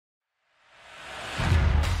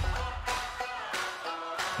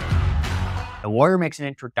A lawyer makes an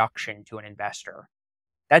introduction to an investor.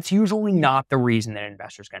 That's usually not the reason that an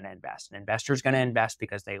investor is going to invest. An investor is going to invest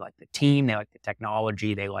because they like the team, they like the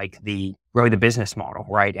technology, they like the business model,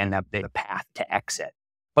 right? And the path to exit.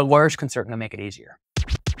 But lawyers can certainly make it easier.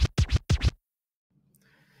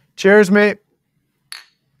 Cheers, mate.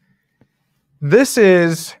 This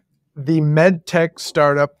is the MedTech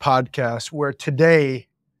Startup podcast, where today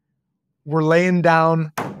we're laying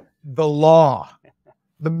down the law,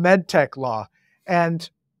 the MedTech law. And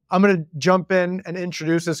I'm going to jump in and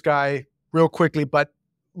introduce this guy real quickly, but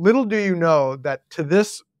little do you know that to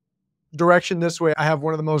this direction this way, I have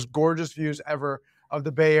one of the most gorgeous views ever of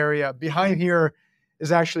the Bay Area. Behind here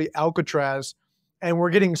is actually Alcatraz, and we're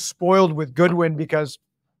getting spoiled with Goodwin because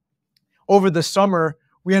over the summer,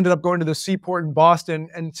 we ended up going to the seaport in Boston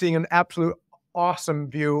and seeing an absolute awesome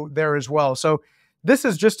view there as well. So this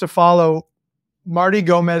is just to follow Marty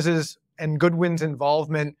Gomez's and Goodwin's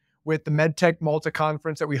involvement with the MedTech Malta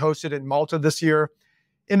conference that we hosted in Malta this year.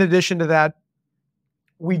 In addition to that,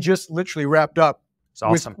 we just literally wrapped up. It's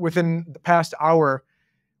awesome. Within the past hour,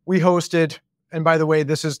 we hosted, and by the way,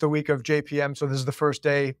 this is the week of JPM, so this is the first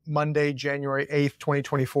day, Monday, January 8th,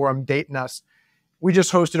 2024. I'm dating us. We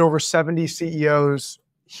just hosted over 70 CEOs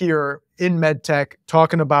here in MedTech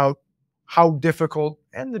talking about how difficult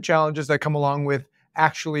and the challenges that come along with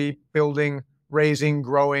actually building, raising,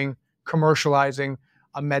 growing, commercializing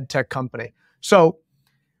a MedTech company. So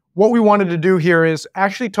what we wanted to do here is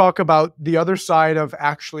actually talk about the other side of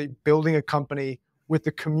actually building a company with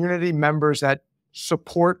the community members that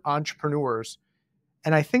support entrepreneurs.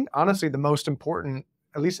 And I think honestly, the most important,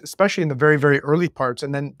 at least especially in the very, very early parts,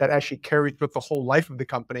 and then that actually carries with the whole life of the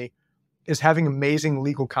company, is having amazing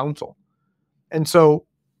legal counsel. And so,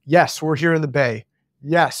 yes, we're here in the Bay.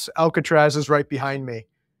 Yes, Alcatraz is right behind me.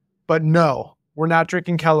 But no, we're not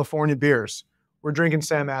drinking California beers. We're drinking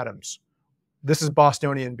Sam Adams. This is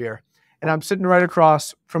Bostonian beer. And I'm sitting right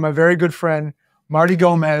across from my very good friend, Marty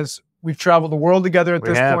Gomez. We've traveled the world together at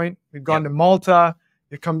this point. We've gone to Malta.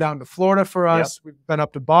 You've come down to Florida for us. We've been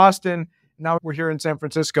up to Boston. Now we're here in San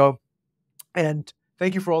Francisco. And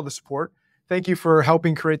thank you for all the support. Thank you for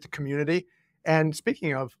helping create the community. And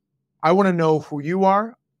speaking of, I want to know who you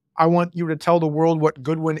are. I want you to tell the world what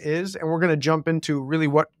Goodwin is. And we're going to jump into really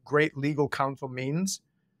what great legal counsel means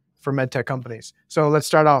for MedTech companies. So let's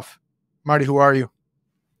start off. Marty, who are you?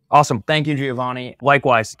 Awesome. Thank you, Giovanni.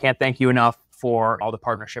 Likewise, can't thank you enough for all the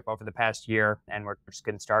partnership over the past year. And we're just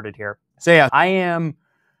getting started here. So yeah,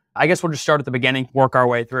 I guess we'll just start at the beginning, work our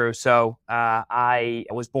way through. So I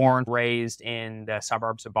was born, raised in the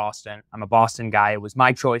suburbs of Boston. I'm a Boston guy. It was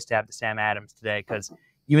my choice to have the Sam Adams today because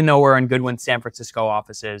even though we're in Goodwin's San Francisco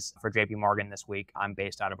offices for JP Morgan this week, I'm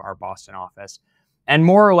based out of our Boston office and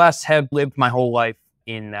more or less have lived my whole life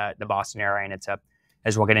in the Boston area. And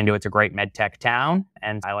as we'll get into, it's a great MedTech town.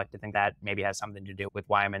 And I like to think that maybe has something to do with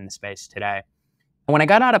why I'm in the space today. When I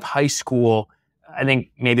got out of high school, I think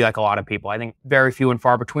maybe like a lot of people, I think very few and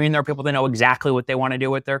far between, there are people that know exactly what they want to do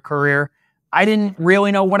with their career. I didn't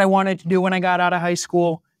really know what I wanted to do when I got out of high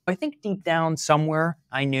school. I think deep down somewhere,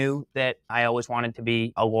 I knew that I always wanted to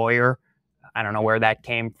be a lawyer. I don't know where that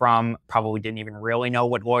came from. Probably didn't even really know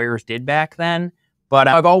what lawyers did back then. But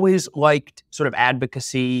I've always liked sort of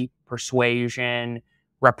advocacy, persuasion,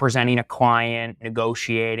 representing a client,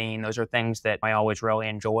 negotiating. Those are things that I always really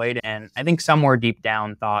enjoyed. And I think somewhere deep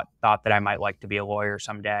down thought that I might like to be a lawyer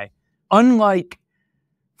someday. Unlike,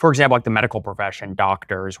 for example, like the medical profession,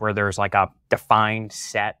 doctors, where there's like a defined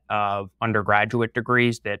set of undergraduate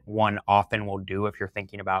degrees that one often will do if you're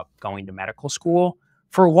thinking about going to medical school.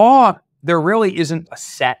 For law, there really isn't a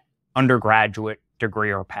set undergraduate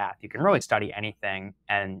degree or path. You can really study anything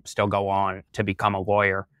and still go on to become a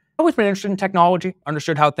lawyer. I've always been interested in technology,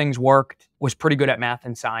 understood how things worked, was pretty good at math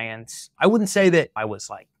and science. I wouldn't say that I was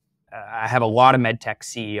like, I have a lot of MedTech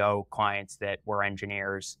CEO clients that were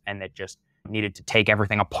engineers and that just needed to take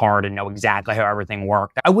everything apart and know exactly how everything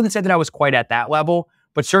worked. I wouldn't say that I was quite at that level,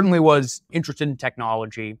 but certainly was interested in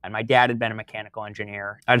technology. And my dad had been a mechanical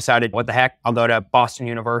engineer. I decided, what the heck, I'll go to Boston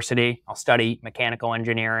University. I'll study mechanical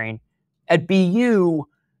engineering. At BU,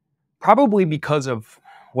 probably because of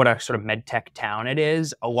what a sort of MedTech town it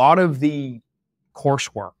is, a lot of the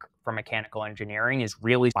coursework for mechanical engineering is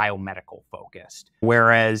really biomedical focused.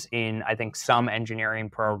 Whereas in, I think, some engineering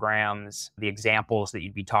programs, the examples that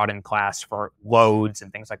you'd be taught in class for loads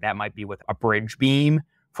and things like that might be with a bridge beam.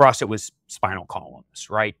 For us, it was spinal columns,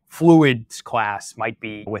 right? Fluids class might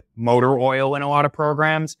be with motor oil in a lot of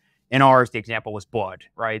programs. In ours, the example was blood,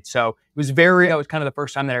 right? So it was that was kind of the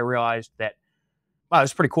first time that I realized that, wow,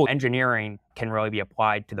 it's pretty cool. Engineering can really be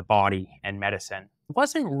applied to the body and medicine. It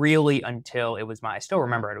wasn't really until I still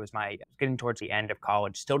remember it, getting towards the end of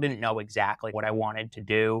college, still didn't know exactly what I wanted to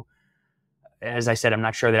do. As I said, I'm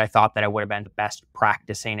not sure that I thought that I would have been the best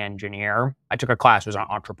practicing engineer. I took a class, it was on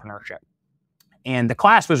entrepreneurship. And the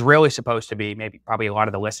class was really supposed to be, probably a lot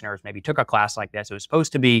of the listeners maybe took a class like this. It was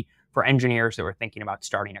supposed to be for engineers that were thinking about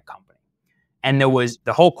starting a company. And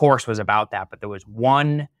the whole course was about that, but there was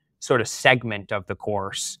one sort of segment of the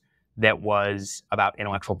course that was about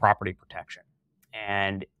intellectual property protection.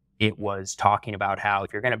 And it was talking about how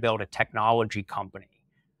if you're going to build a technology company,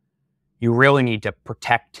 you really need to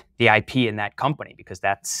protect the IP in that company because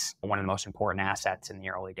that's one of the most important assets in the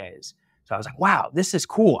early days. So I was like, wow, this is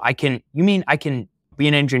cool. You mean I can be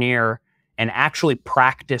an engineer and actually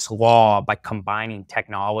practice law by combining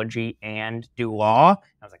technology and do law?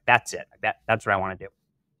 I was like, that's it. That's what I want to do.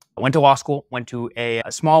 I went to law school, went to a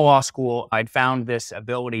small law school. I'd found this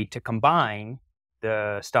ability to combine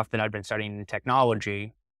the stuff that I'd been studying in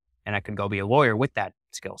technology, and I could go be a lawyer with that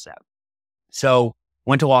skill set. So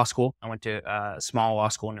went to law school. I went to a small law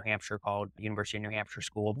school in New Hampshire called University of New Hampshire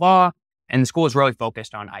School of Law, and the school is really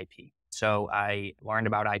focused on IP. So I learned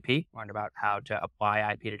about IP, learned about how to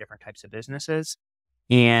apply IP to different types of businesses.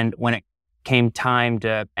 And when it came time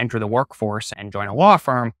to enter the workforce and join a law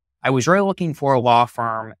firm, I was really looking for a law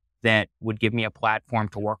firm that would give me a platform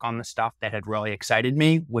to work on the stuff that had really excited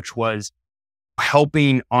me, which was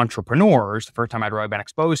helping entrepreneurs. The first time I'd really been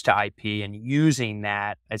exposed to IP and using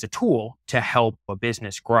that as a tool to help a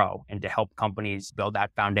business grow and to help companies build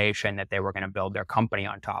that foundation that they were going to build their company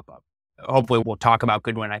on top of. Hopefully we'll talk about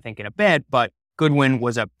Goodwin, I think, in a bit, but Goodwin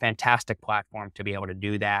was a fantastic platform to be able to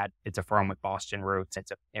do that. It's a firm with Boston roots.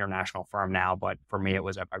 It's an international firm now, but for me, it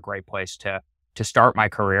was a great place to start my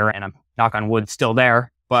career, and I'm, knock on wood, still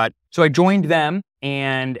there. But so I joined them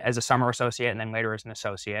and as a summer associate and then later as an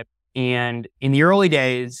associate. And in the early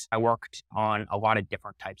days, I worked on a lot of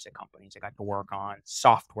different types of companies. I got to work on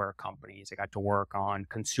software companies. I got to work on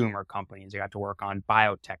consumer companies. I got to work on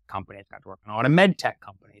biotech companies. I got to work on a lot of MedTech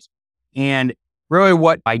companies. And really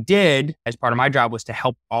what I did as part of my job was to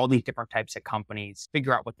help all these different types of companies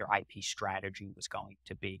figure out what their IP strategy was going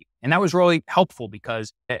to be. And that was really helpful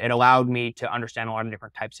because it allowed me to understand a lot of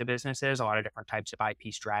different types of businesses, a lot of different types of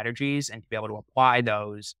IP strategies, and to be able to apply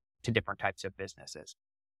those to different types of businesses.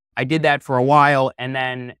 I did that for a while. And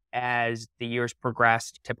then as the years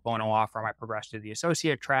progressed, typical in a law firm, I progressed to the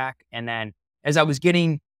associate track. And then as I was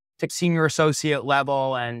getting to senior associate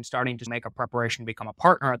level and starting to make a preparation to become a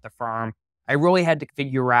partner at the firm, I really had to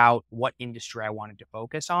figure out what industry I wanted to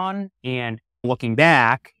focus on. And looking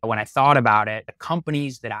back, when I thought about it, the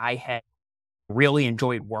companies that I had really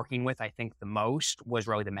enjoyed working with, I think the most was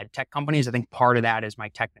really the MedTech companies. I think part of that is my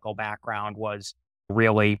technical background was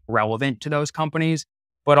really relevant to those companies,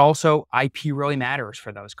 but also IP really matters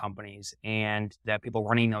for those companies, and that people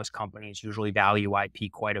running those companies usually value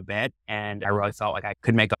IP quite a bit. And I really felt like I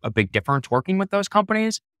could make a big difference working with those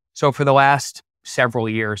companies. So for the last several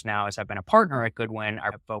years now, as I've been a partner at Goodwin,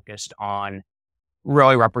 I've focused on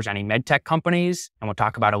really representing MedTech companies. And we'll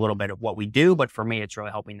talk about a little bit of what we do, but for me, it's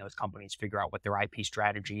really helping those companies figure out what their IP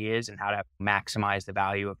strategy is and how to maximize the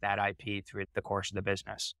value of that IP through the course of the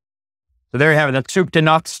business. So there you have it. That's soup to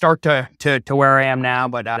nuts start to where I am now,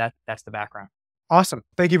 but that's the background. Awesome.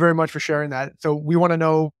 Thank you very much for sharing that. So we want to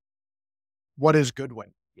know, what is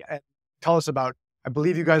Goodwin? Yeah. And tell us about, I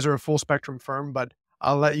believe you guys are a full spectrum firm, but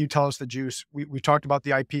I'll let you tell us the juice. We talked about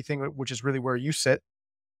the IP thing, which is really where you sit.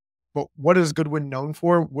 But what is Goodwin known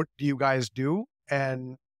for? What do you guys do?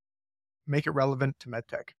 And make it relevant to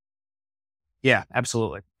MedTech. Yeah,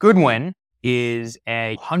 absolutely. Goodwin is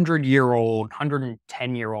a 100-year-old,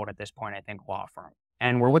 110-year-old at this point, I think, law firm.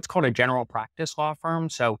 And we're what's called a general practice law firm.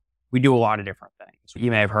 So we do a lot of different things. You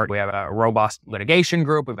may have heard we have a robust litigation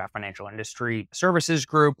group. We've got a financial industry services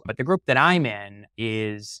group. But the group that I'm in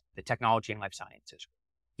is the technology and life sciences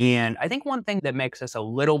group. And I think one thing that makes us a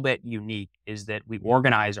little bit unique is that we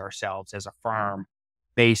organize ourselves as a firm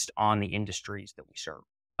based on the industries that we serve.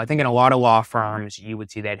 I think in a lot of law firms, you would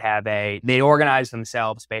see they organize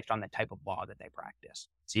themselves based on the type of law that they practice.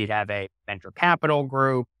 So you'd have a venture capital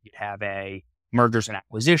group, you'd have a mergers and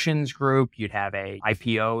acquisitions group, you'd have a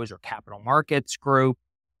IPOs or capital markets group.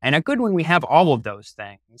 And at Goodwin, we have all of those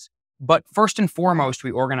things. But first and foremost, we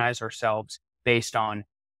organize ourselves based on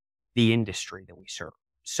the industry that we serve.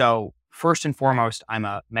 So first and foremost, I'm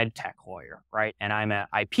a MedTech lawyer, right? And I'm an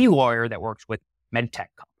IP lawyer that works with MedTech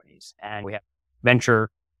companies. And we have venture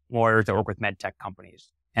lawyers that work with MedTech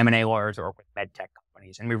companies, M&A lawyers that work with MedTech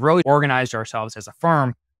companies. And we've really organized ourselves as a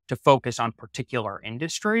firm to focus on particular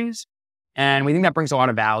industries. And we think that brings a lot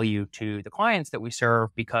of value to the clients that we serve,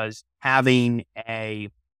 because having a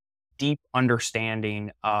deep understanding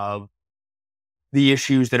of the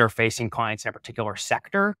issues that are facing clients in a particular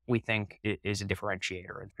sector, we think is a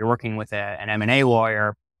differentiator. If you're working with an M&A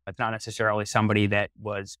lawyer, it's not necessarily somebody that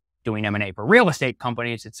was doing M&A for real estate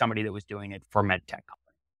companies. It's somebody that was doing it for MedTech companies.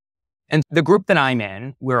 And the group that I'm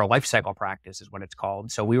in, we're a life cycle practice is what it's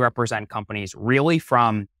called. So we represent companies really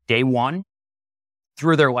from day one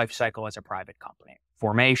through their life cycle as a private company.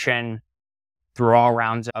 Formation, through all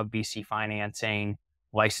rounds of VC financing,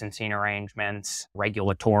 licensing arrangements,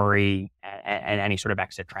 regulatory, and any sort of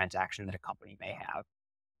exit transaction that a company may have.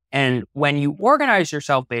 And when you organize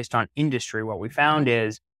yourself based on industry, what we found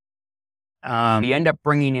is you end up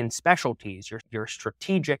bringing in specialties. You're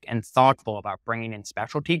strategic and thoughtful about bringing in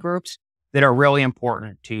specialty groups that are really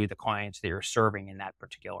important to the clients that you're serving in that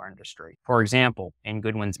particular industry. For example, in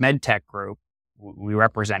Goodwin's MedTech group, we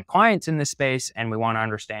represent clients in this space, and we want to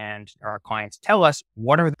understand, or our clients tell us,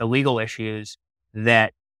 what are the legal issues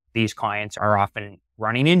that these clients are often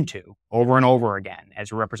running into over and over again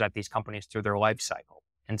as we represent these companies through their life cycle.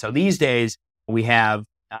 And so these days, we have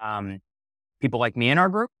people like me in our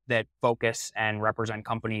group that focus and represent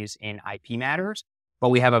companies in IP matters, but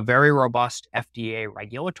we have a very robust FDA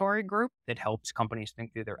regulatory group that helps companies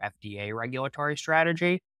think through their FDA regulatory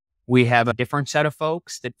strategy. We have a different set of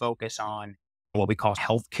folks that focus on what we call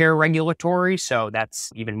healthcare regulatory. So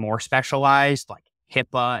that's even more specialized, like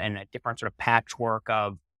HIPAA and a different sort of patchwork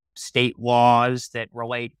of state laws that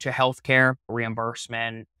relate to healthcare,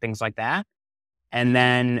 reimbursement, things like that. And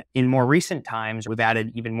then in more recent times, we've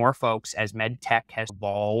added even more folks as MedTech has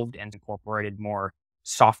evolved and incorporated more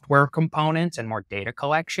software components and more data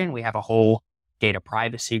collection. We have a whole data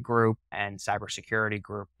privacy group and cybersecurity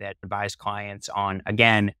group that advise clients on,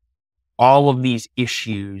 again, all of these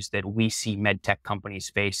issues that we see MedTech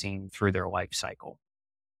companies facing through their life cycle.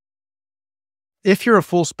 If you're a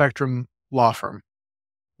full spectrum law firm,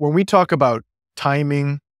 when we talk about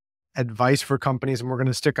timing, advice for companies, and we're going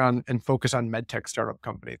to stick on and focus on MedTech startup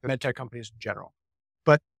companies, MedTech companies in general,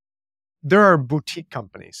 but there are boutique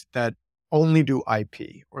companies that only do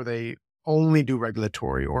IP, or they only do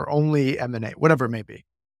regulatory, or only M&A, whatever it may be.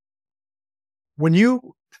 When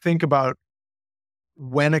you think about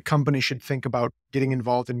when a company should think about getting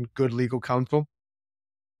involved in good legal counsel,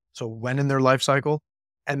 so when in their life cycle,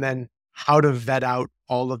 and then how to vet out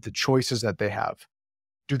all of the choices that they have.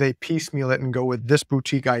 Do they piecemeal it and go with this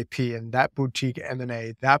boutique IP and that boutique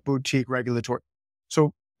M&A, that boutique regulatory?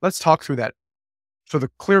 So let's talk through that. So the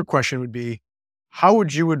clear question would be, how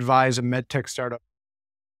would you advise a MedTech startup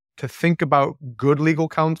to think about good legal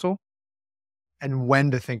counsel and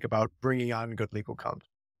when to think about bringing on good legal counsel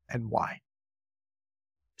and why?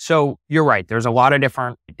 So you're right. There's a lot of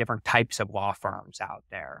different types of law firms out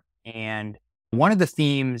there. And one of the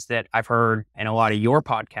themes that I've heard in a lot of your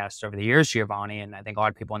podcasts over the years, Giovanni, and I think a lot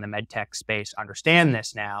of people in the MedTech space understand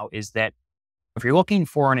this now, is that if you're looking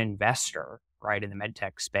for an investor, right, in the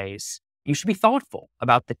MedTech space, you should be thoughtful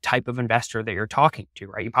about the type of investor that you're talking to,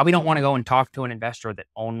 right? You probably don't want to go and talk to an investor that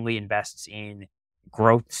only invests in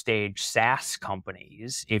growth stage SaaS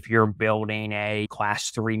companies if you're building a class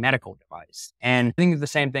 3 medical device. And I think the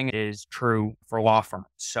same thing is true for law firms.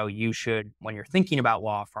 So you should, when you're thinking about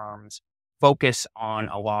law firms, focus on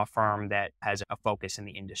a law firm that has a focus in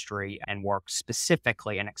the industry and works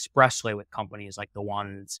specifically and expressly with companies like the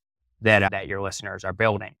ones that your listeners are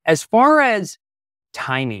building. As far as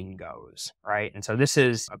timing goes, right? And so this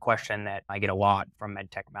is a question that I get a lot from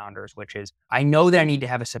MedTech founders, which is, I know that I need to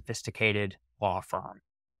have a sophisticated law firm,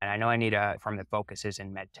 and I know I need a firm that focuses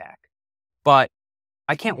in MedTech, but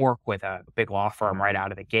I can't work with a big law firm right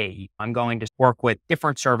out of the gate. I'm going to work with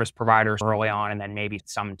different service providers early on, and then maybe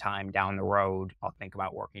sometime down the road, I'll think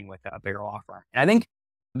about working with a bigger law firm. And I think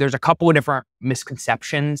there's a couple of different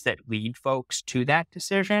misconceptions that lead folks to that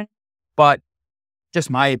decision, but just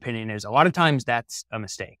my opinion is a lot of times that's a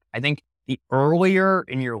mistake. I think the earlier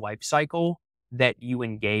in your life cycle that you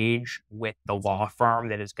engage with the law firm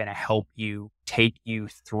that is going to help you take you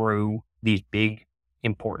through these big,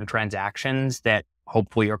 important transactions that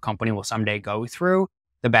hopefully your company will someday go through,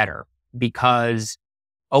 the better. Because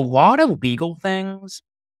a lot of legal things,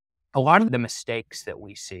 a lot of the mistakes that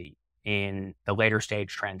we see in the later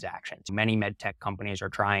stage transactions, many MedTech companies are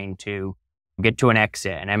trying to get to an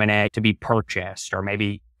exit, an M&A to be purchased, or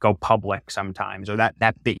maybe go public sometimes, or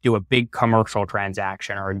do a big commercial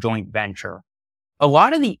transaction or a joint venture. A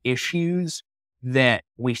lot of the issues that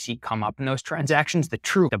we see come up in those transactions,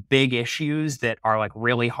 the big issues that are like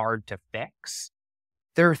really hard to fix,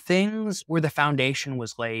 there are things where the foundation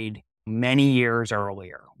was laid many years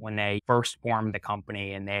earlier when they first formed the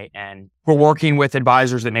company and were working with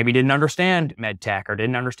advisors that maybe didn't understand MedTech or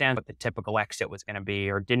didn't understand what the typical exit was going to be,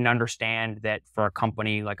 or didn't understand that for a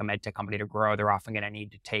company like a MedTech company to grow, they're often going to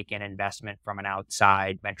need to take in investment from an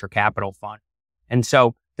outside venture capital fund. And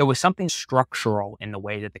so there was something structural in the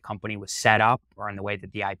way that the company was set up or in the way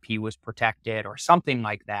that the IP was protected or something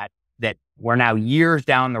like that, that we're now years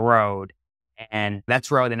down the road. And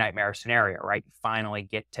that's really the nightmare scenario, right? You finally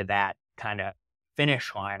get to that kind of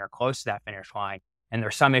finish line or close to that finish line. And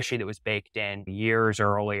there's some issue that was baked in years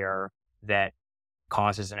earlier that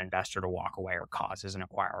causes an investor to walk away or causes an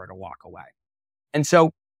acquirer to walk away. And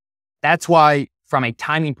so that's why, from a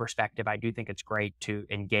timing perspective, I do think it's great to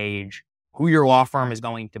engage who your law firm is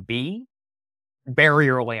going to be very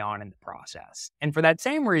early on in the process. And for that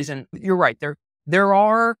same reason, you're right, there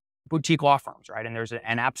are boutique law firms, right? And there's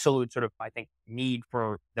an absolute sort of, I think, need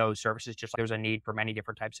for those services, just like there's a need for many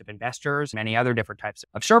different types of investors, many other different types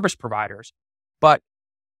of service providers. But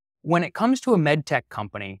when it comes to a MedTech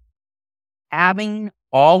company, having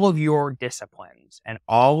all of your disciplines and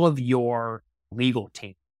all of your legal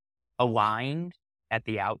team aligned at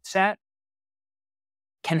the outset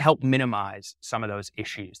can help minimize some of those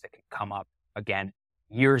issues that can come up, again,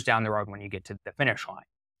 years down the road when you get to the finish line.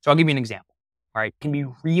 So I'll give you an example. All right, it can be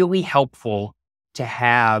really helpful to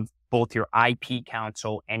have both your IP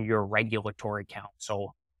counsel and your regulatory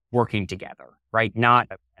counsel working together, right? Not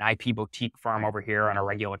an IP boutique firm over here and a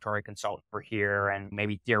regulatory consultant over here, and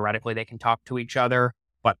maybe theoretically they can talk to each other,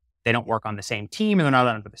 but they don't work on the same team and they're not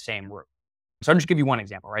under the same roof. So I'll just give you one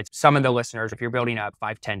example, right? Some of the listeners, if you're building a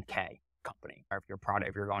 510K company, or if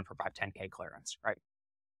you're going for 510K clearance, right?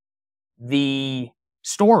 The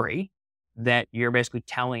story that you're basically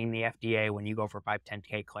telling the FDA when you go for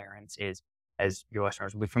 510K clearance is, as your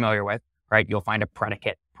listeners will be familiar with, right? You'll find a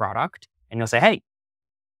predicate product and you'll say, hey,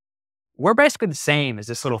 we're basically the same as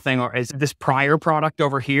this little thing or as this prior product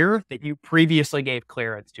over here that you previously gave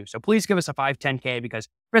clearance to. So please give us a 510K because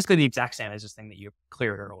basically the exact same as this thing that you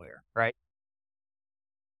cleared earlier, right?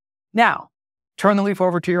 Now, turn the leaf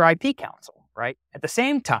over to your IP counsel, right? At the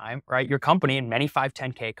same time, right, your company and many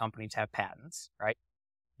 510K companies have patents, right?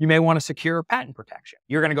 You may want to secure patent protection.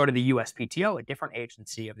 You're going to go to the USPTO, a different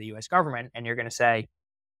agency of the US government, and you're going to say,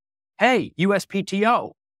 hey,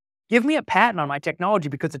 USPTO, give me a patent on my technology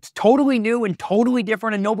because it's totally new and totally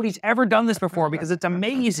different and nobody's ever done this before because it's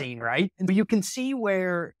amazing, right? And you can see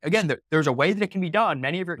where, again, there's a way that it can be done.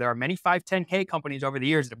 There are many 510K companies over the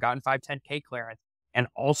years that have gotten 510K clearance and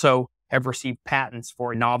also have received patents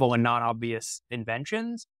for novel and non-obvious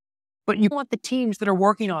inventions. But you want the teams that are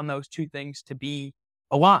working on those two things to be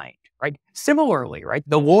aligned, right? Similarly, right,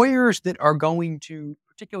 the lawyers that are going to,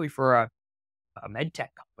 particularly for a MedTech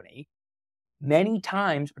company, many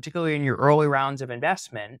times, particularly in your early rounds of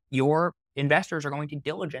investment, your investors are going to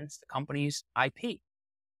diligence the company's IP.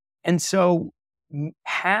 And so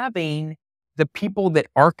having the people that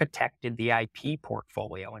architected the IP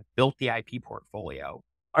portfolio and built the IP portfolio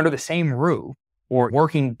under the same roof or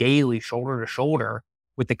working daily shoulder to shoulder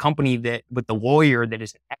with the lawyer that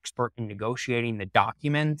is an expert in negotiating the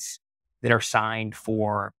documents that are signed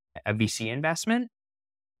for a VC investment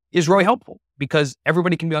is really helpful because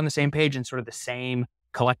everybody can be on the same page and sort of the same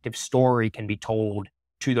collective story can be told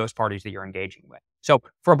to those parties that you're engaging with. So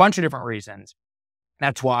for a bunch of different reasons,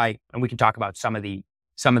 that's why, and we can talk about some of the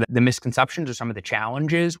misconceptions or some of the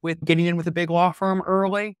challenges with getting in with a big law firm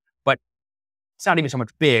early, but it's not even so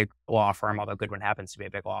much big law firm, although Goodwin happens to be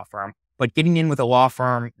a big law firm, but getting in with a law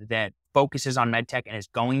firm that focuses on MedTech and is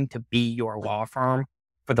going to be your law firm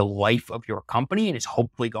for the life of your company and is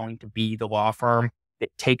hopefully going to be the law firm that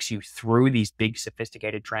takes you through these big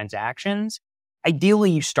sophisticated transactions.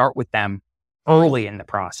 Ideally, you start with them early in the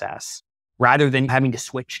process rather than having to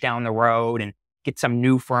switch down the road and get some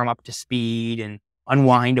new firm up to speed and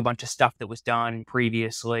unwind a bunch of stuff that was done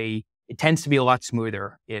previously. It tends to be a lot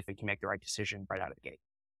smoother if you can make the right decision right out of the gate.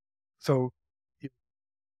 So you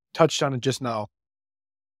touched on it just now.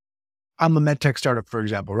 I'm a MedTech startup, for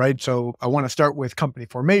example, right? So I want to start with company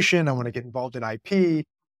formation. I want to get involved in IP.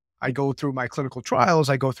 I go through my clinical trials.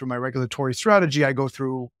 I go through my regulatory strategy. I go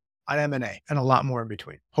through an M&A and a lot more in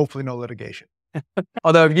between. Hopefully no litigation.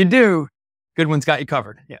 Although if you do, Goodwin's got you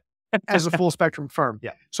covered. Yeah. As a full spectrum firm.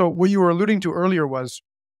 Yeah. So what you were alluding to earlier was,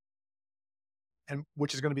 and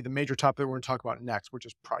which is going to be the major topic that we're going to talk about next, which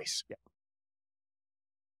is price. Yeah.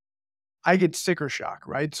 I get sticker shock,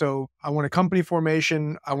 right? So I want a company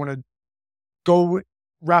formation. I want to go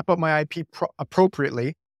wrap up my IP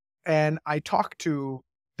appropriately. And I talk to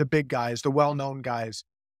the big guys, the well-known guys.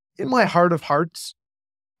 In my heart of hearts,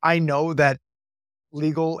 I know that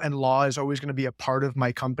legal and law is always going to be a part of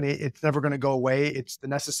my company. It's never going to go away. It's the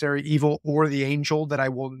necessary evil or the angel that I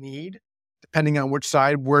will need, depending on which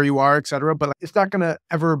side, where you are, et cetera. But it's not going to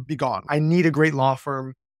ever be gone. I need a great law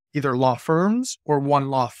firm, either law firms or one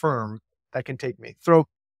law firm that can take me. So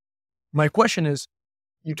my question is,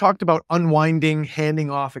 you talked about unwinding, handing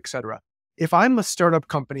off, et cetera. If I'm a startup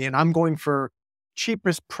company and I'm going for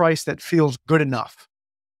cheapest price that feels good enough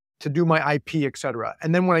to do my IP, et cetera,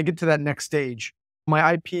 and then when I get to that next stage,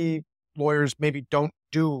 my IP lawyers maybe don't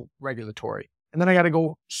do regulatory, and then I got to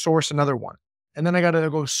go source another one. And then I got to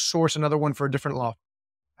go source another one for a different law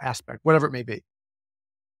aspect, whatever it may be.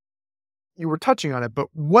 You were touching on it, but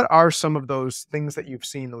what are some of those things that you've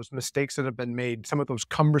seen, those mistakes that have been made, some of those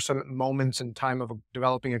cumbersome moments in time of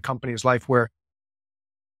developing a company's life where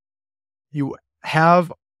you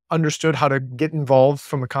have understood how to get involved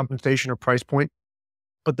from a compensation or price point,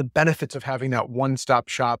 but the benefits of having that one-stop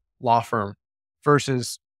shop law firm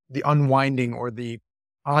versus the unwinding or the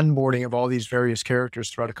onboarding of all these various characters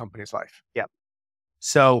throughout a company's life? Yep.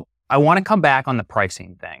 So I want to come back on the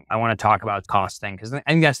pricing thing. I want to talk about cost thing because I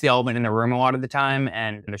think that's the elephant in the room a lot of the time.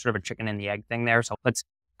 And there's sort of a chicken and the egg thing there. So let's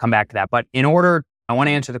come back to that. But I want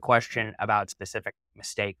to answer the question about specific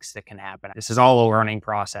mistakes that can happen. This is all a learning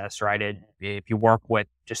process, right? If you work with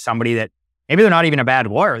just somebody that maybe they're not even a bad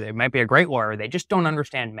lawyer, they might be a great lawyer, they just don't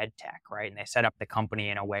understand MedTech, right? And they set up the company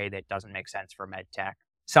in a way that doesn't make sense for MedTech.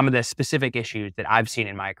 Some of the specific issues that I've seen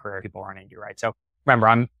in my career people run into, right? So remember,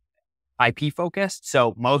 I'm IP focused.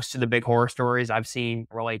 So most of the big horror stories I've seen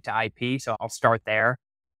relate to IP. So I'll start there.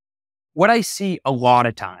 What I see a lot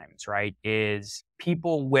of times, right, is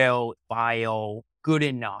people will file good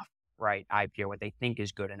enough, right, IP or what they think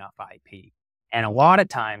is good enough IP. And a lot of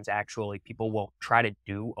times, actually, people will try to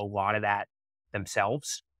do a lot of that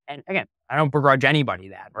themselves. And again, I don't begrudge anybody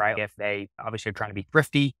that, right? If they obviously are trying to be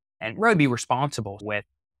thrifty and really be responsible with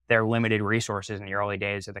their limited resources in the early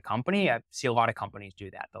days of the company. I see a lot of companies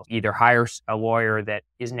do that. They'll either hire a lawyer that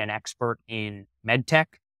isn't an expert in MedTech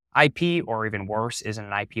IP, or even worse, isn't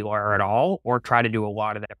an IP lawyer at all, or try to do a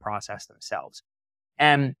lot of the process themselves.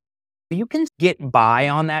 And you can get by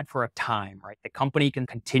on that for a time, right? The company can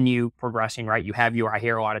continue progressing, right? I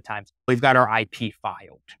hear a lot of times, we've got our IP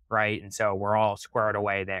filed, right? And so we're all squared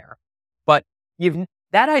away there. But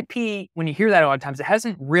that IP, when you hear that a lot of times, it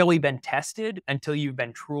hasn't really been tested until you've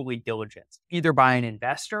been truly diligent, either by an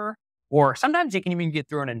investor, or sometimes you can even get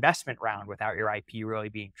through an investment round without your IP really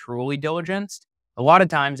being truly diligenced. A lot of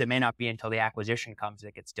times it may not be until the acquisition comes that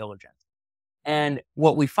it gets diligenced. And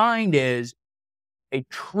what we find is a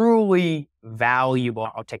truly valuable,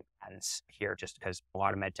 I'll take patents here just because a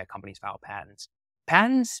lot of MedTech companies file patents.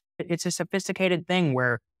 Patents, it's a sophisticated thing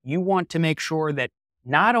where you want to make sure that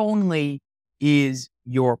not only is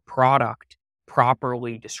your product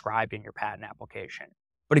properly described in your patent application,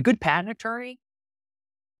 but a good patent attorney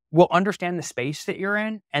will understand the space that you're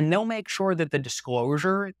in, and they'll make sure that the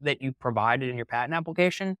disclosure that you provided in your patent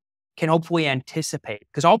application can hopefully anticipate,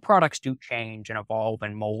 because all products do change and evolve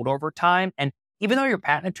and mold over time. And even though your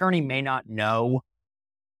patent attorney may not know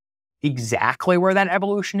exactly where that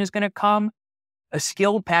evolution is going to come, a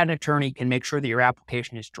skilled patent attorney can make sure that your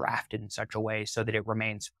application is drafted in such a way so that it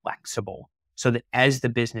remains flexible, so that as the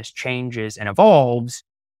business changes and evolves,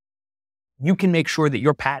 you can make sure that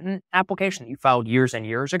your patent application that you filed years and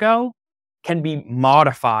years ago can be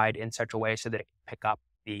modified in such a way so that it can pick up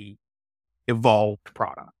the evolved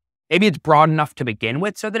product. Maybe it's broad enough to begin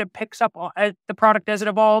with so that it picks up the product as it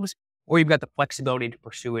evolves, or you've got the flexibility to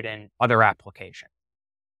pursue it in other applications.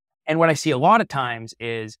 And what I see a lot of times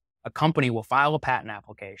is a company will file a patent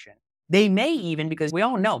application. They may even, because we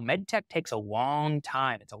all know MedTech takes a long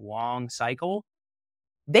time, it's a long cycle.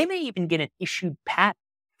 They may even get an issued patent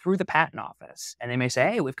through the patent office. And they may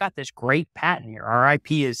say, hey, we've got this great patent here. Our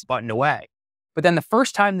IP is buttoned away. But then the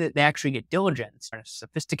first time that they actually get diligence, a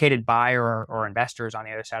sophisticated buyer or investors on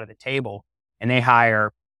the other side of the table, and they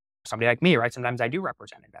hire somebody like me, right? Sometimes I do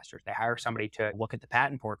represent investors. They hire somebody to look at the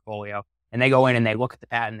patent portfolio, and they go in and they look at the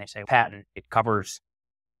patent. And they say, patent, it's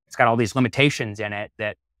got all these limitations in it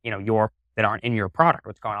that, that aren't in your product.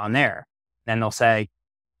 What's going on there? Then they'll say,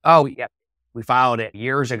 oh, yeah, we filed it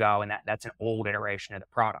years ago, and that's an old iteration of the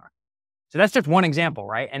product. So that's just one example,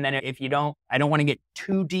 right? And then I don't want to get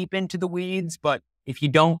too deep into the weeds, but if you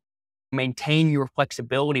don't maintain your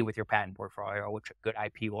flexibility with your patent portfolio, which a good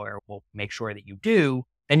IP lawyer will make sure that you do,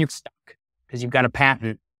 then you're stuck because you've got a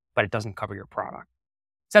patent, but it doesn't cover your product.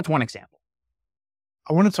 So that's one example.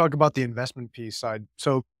 I want to talk about the investment piece side.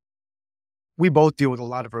 So we both deal with a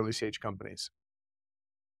lot of early stage companies,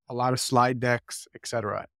 a lot of slide decks, et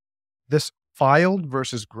cetera. This filed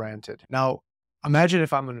versus granted. Now, imagine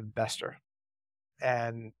if I'm an investor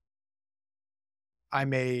and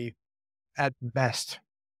I'm at best,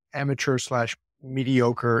 amateur /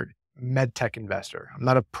 mediocre MedTech investor. I'm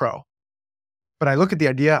not a pro, but I look at the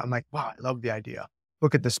idea. I'm like, wow, I love the idea.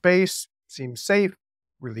 Look at the space, seems safe,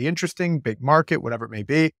 really interesting, big market, whatever it may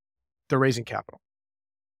be. They're raising capital.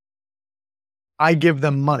 I give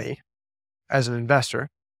them money as an investor,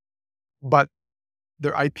 but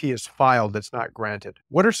their IP is filed, it's not granted.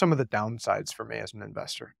 What are some of the downsides for me as an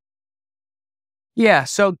investor? Yeah,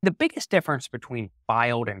 so the biggest difference between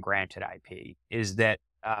filed and granted IP is that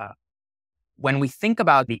when we think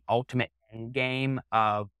about the ultimate end game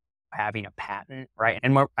of having a patent, right?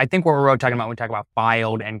 And I think what we're really talking about when we talk about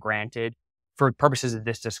filed and granted, for purposes of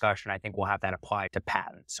this discussion, I think we'll have that apply to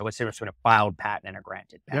patents. So what's the difference between a filed patent and a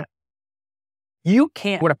granted patent? You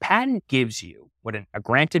can't, what a patent gives you, what a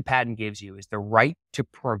granted patent gives you is the right to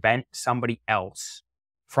prevent somebody else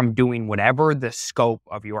from doing whatever the scope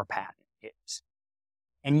of your patent is.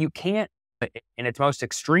 And you can't, in its most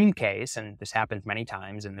extreme case, and this happens many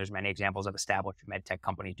times, and there's many examples of established medtech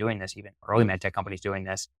companies doing this, even early medtech companies doing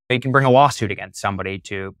this, you can bring a lawsuit against somebody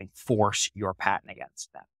to enforce your patent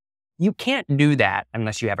against them. You can't do that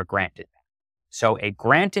unless you have a granted patent. So a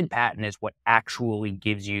granted patent is what actually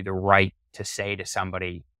gives you the right to say to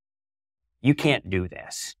somebody, you can't do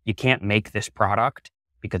this. You can't make this product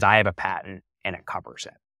because I have a patent and it covers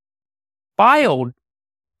it.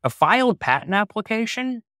 A filed patent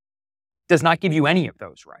application does not give you any of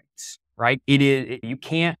those rights, right? You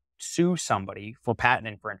can't sue somebody for patent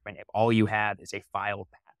infringement if all you have is a filed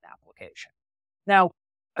patent application. Now,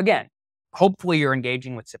 again, hopefully you're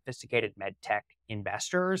engaging with sophisticated medtech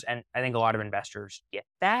investors, and I think a lot of investors get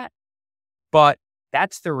that, but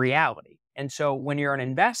that's the reality. And so when you're an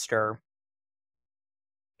investor,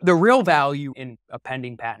 the real value in a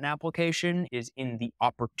pending patent application is in the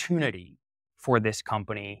opportunity for this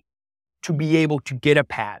company to be able to get a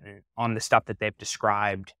patent on the stuff that they've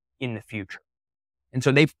described in the future. And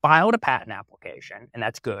so they've filed a patent application, and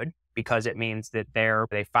that's good because it means that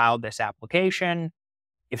they filed this application.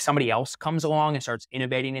 If somebody else comes along and starts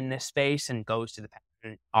innovating in this space and goes to the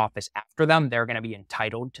patent office after them, they're going to be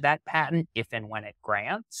entitled to that patent if and when it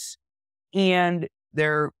grants. And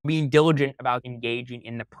they're being diligent about engaging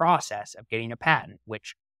in the process of getting a patent,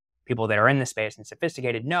 which people that are in the space and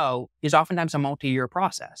sophisticated know is oftentimes a multi-year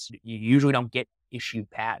process. You usually don't get issued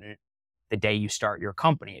patent the day you start your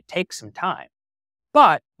company. It takes some time.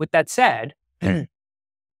 But with that said,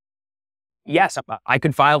 yes, I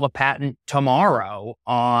could file a patent tomorrow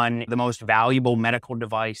on the most valuable medical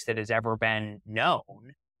device that has ever been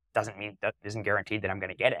known. That isn't guaranteed that I'm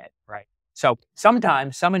going to get it, right? So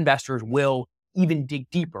sometimes some investors will even dig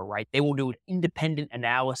deeper, right? They will do an independent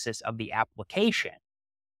analysis of the application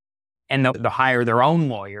and they'll hire their own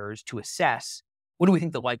lawyers to assess, what do we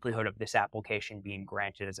think the likelihood of this application being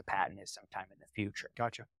granted as a patent is sometime in the future?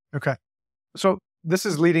 Gotcha. Okay. So this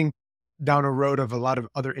is leading down a road of a lot of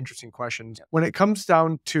other interesting questions. When it comes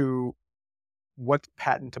down to what's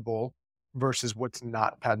patentable versus what's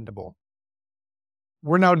not patentable,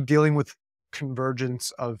 we're now dealing with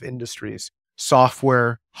convergence of industries,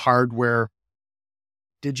 software, hardware,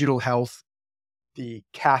 digital health, the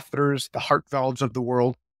catheters, the heart valves of the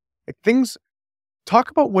world. Talk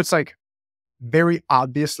about what's like very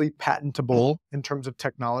obviously patentable in terms of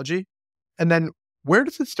technology. And then where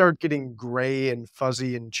does it start getting gray and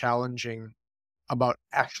fuzzy and challenging about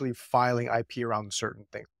actually filing IP around certain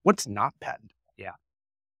things? What's not patentable?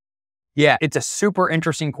 Yeah, it's a super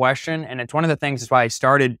interesting question. And it's one of the things that's why I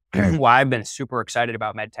started, why I've been super excited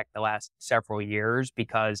about MedTech the last several years,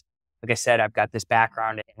 because like I said, I've got this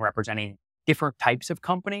background in representing different types of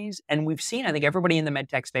companies. And we've seen, I think everybody in the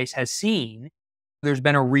MedTech space has seen, there's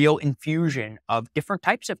been a real infusion of different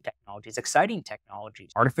types of technologies, exciting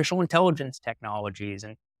technologies, artificial intelligence technologies,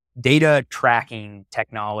 and data tracking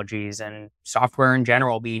technologies, and software in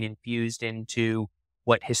general being infused into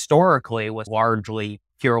what historically was largely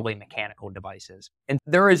purely mechanical devices. And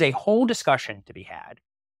there is a whole discussion to be had,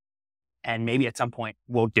 and maybe at some point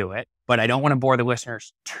we'll do it, but I don't want to bore the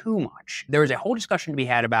listeners too much. There is a whole discussion to be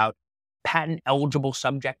had about patent eligible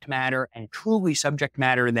subject matter and truly subject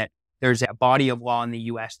matter, that there's a body of law in the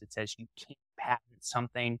US that says you can't patent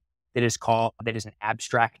something that is an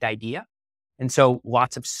abstract idea. And so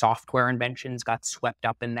lots of software inventions got swept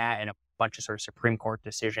up in that, and a bunch of sort of Supreme Court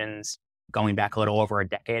decisions going back a little over a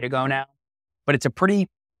decade ago now. But it's a pretty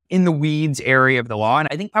in the weeds area of the law. And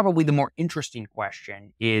I think probably the more interesting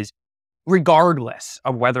question is, regardless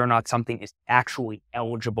of whether or not something is actually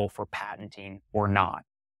eligible for patenting or not,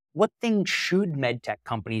 what things should medtech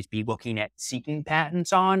companies be looking at seeking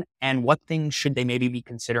patents on, and what things should they maybe be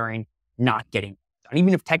considering not getting? And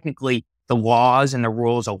even if technically the laws and the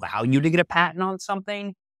rules allow you to get a patent on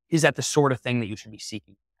something, is that the sort of thing that you should be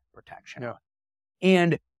seeking protection on.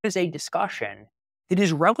 And there's a discussion that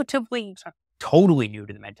is relatively, it's not totally new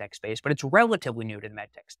to the medtech space, but it's relatively new to the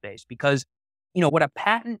medtech space because, what a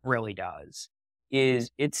patent really does is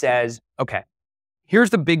it says, okay,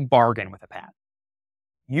 here's the big bargain with a patent.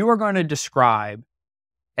 You are going to describe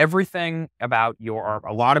everything about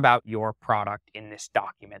a lot about your product in this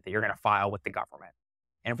document that you're going to file with the government.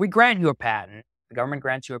 And if we grant you a patent, the government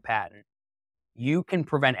grants you a patent, you can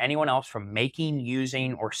prevent anyone else from making,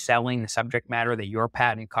 using, or selling the subject matter that your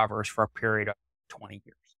patent covers for a period of 20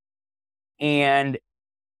 years. And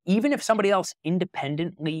even if somebody else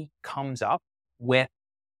independently comes up with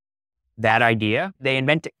that idea, they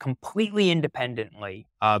invent it completely independently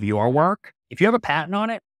of your work. If you have a patent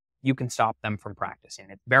on it, you can stop them from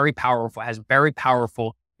practicing. It's very powerful, has very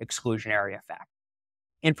powerful exclusionary effect.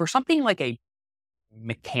 And for something like a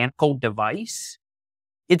mechanical device,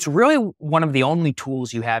 it's really one of the only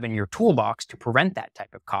tools you have in your toolbox to prevent that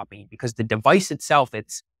type of copying because the device itself,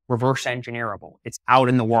 it's reverse engineerable. It's out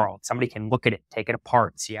in the world. Somebody can look at it, take it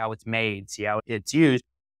apart, see how it's made, see how it's used.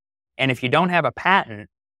 And if you don't have a patent,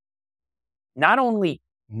 not only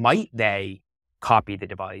might they copy the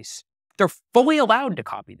device, they're fully allowed to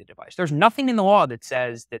copy the device. There's nothing in the law that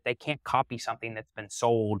says that they can't copy something that's been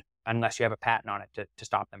sold unless you have a patent on it to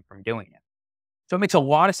stop them from doing it. So it makes a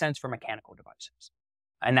lot of sense for mechanical devices.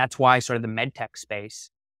 And that's why sort of the medtech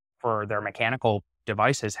space for their mechanical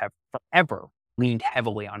devices have forever leaned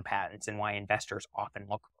heavily on patents and why investors often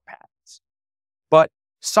look for patents. But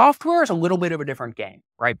software is a little bit of a different game,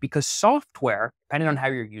 right? Because software, depending on how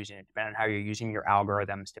you're using it, depending on how you're using your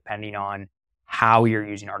algorithms, depending on how you're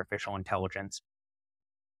using artificial intelligence,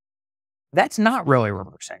 that's not really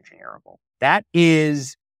reverse engineerable. That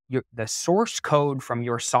is the source code from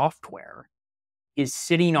your software is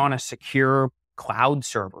sitting on a secure cloud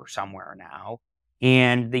server somewhere now.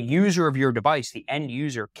 And the user of your device, the end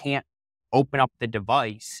user, can't open up the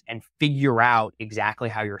device and figure out exactly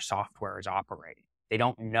how your software is operating. They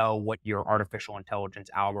don't know what your artificial intelligence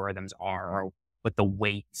algorithms are or what the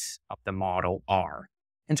weights of the model are.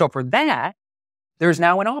 And so for that, there's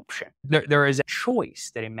now an option. There is a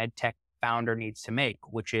choice that a medtech founder needs to make,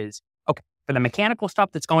 which is, okay, for the mechanical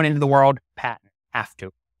stuff that's going into the world, patent, have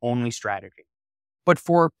to, only strategy. But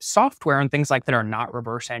for software and things like that are not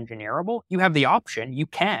reverse engineerable, you have the option, you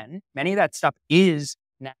can, many of that stuff is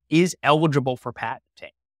eligible for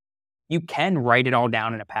patenting. You can write it all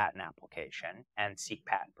down in a patent application and seek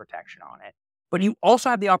patent protection on it. But you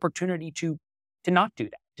also have the opportunity to not do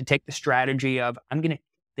that, to take the strategy of, I'm going to keep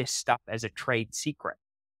this stuff as a trade secret,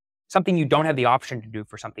 something you don't have the option to do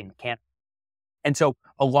for something mechanical. And so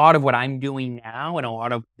a lot of what I'm doing now and a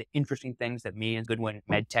lot of the interesting things that me and Goodwin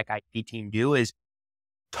MedTech IP team do is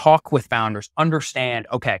talk with founders, understand,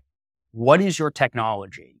 okay, what is your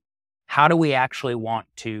technology? How do we actually want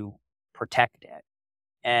to protect it?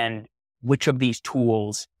 And which of these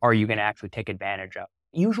tools are you going to actually take advantage of?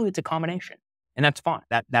 Usually it's a combination, and that's fun.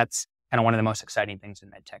 That's kind of one of the most exciting things in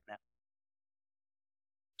medtech now.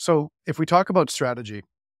 So if we talk about strategy,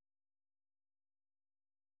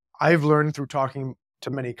 I've learned through talking to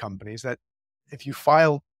many companies that if you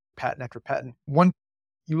file patent after patent,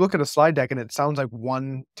 you look at a slide deck and it sounds like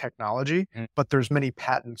one technology, but there's many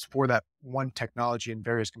patents for that one technology in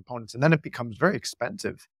various components. And then it becomes very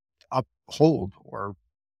expensive to uphold or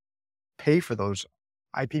pay for those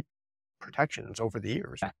IP protections over the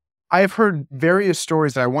years. I have heard various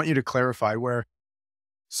stories that I want you to clarify where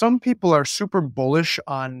some people are super bullish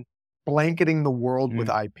on blanketing the world with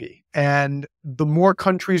IP. And the more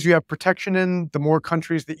countries you have protection in, the more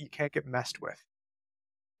countries that you can't get messed with.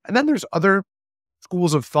 And then there's other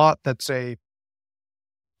schools of thought that say,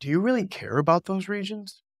 do you really care about those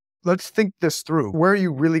regions? Let's think this through. Where are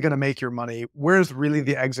you really going to make your money? Where's really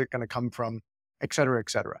the exit going to come from? Et cetera, et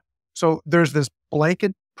cetera. So there's this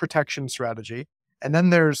blanket protection strategy. And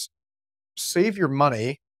then there's save your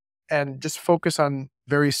money and just focus on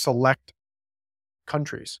very select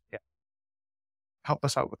countries. Yeah. Help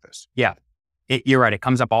us out with this. Yeah, you're right. It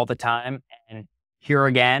comes up all the time. And here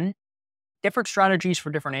again, different strategies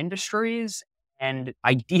for different industries. And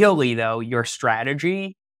ideally, though, your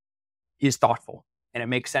strategy is thoughtful and it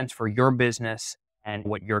makes sense for your business and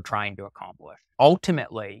what you're trying to accomplish.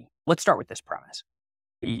 Ultimately, let's start with this premise.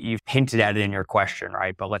 You've hinted at it in your question,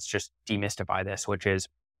 right? But let's just demystify this, which is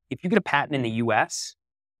if you get a patent in the US,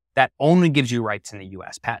 that only gives you rights in the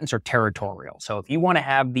US. Patents are territorial. So if you want to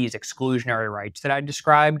have these exclusionary rights that I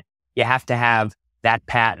described, you have to have that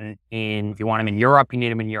patent if you want them in Europe, you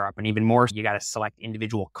need them in Europe. And even more, you got to select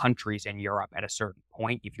individual countries in Europe at a certain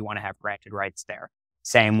point if you want to have granted rights there.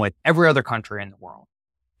 Same with every other country in the world.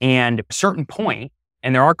 And at a certain point,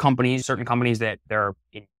 and there are certain companies that they're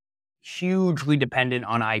hugely dependent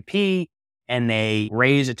on IP, and they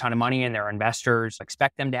raise a ton of money, and their investors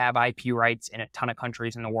expect them to have IP rights in a ton of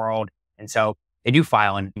countries in the world. And so they do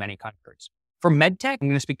file in many countries. For MedTech, I'm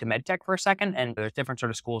going to speak to MedTech for a second, and there's different sort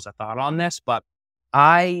of schools of thought on this, but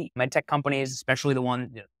MedTech companies, especially the ones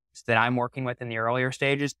that I'm working with in the earlier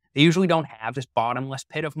stages, they usually don't have this bottomless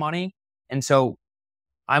pit of money. And so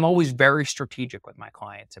I'm always very strategic with my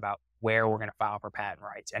clients about where we're going to file for patent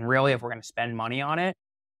rights. And really, if we're going to spend money on it,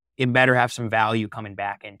 it better have some value coming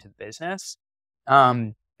back into the business.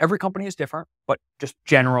 Every company is different, but just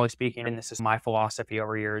generally speaking, and this is my philosophy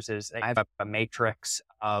over years, is I have a matrix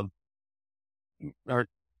of, or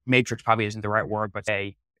matrix probably isn't the right word, but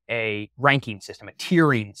a ranking system, a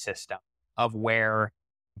tiering system of where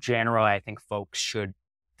generally I think folks should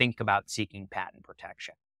think about seeking patent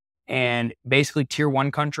protection. And basically tier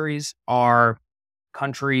 1 countries are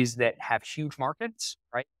countries that have huge markets,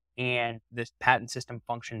 right? And this patent system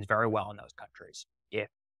functions very well in those countries. If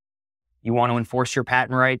you want to enforce your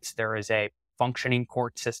patent rights, there is a functioning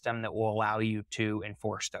court system that will allow you to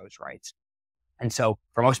enforce those rights. And so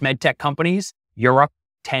for most medtech companies, Europe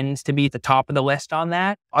tends to be at the top of the list on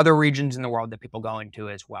that. Other regions in the world that people go into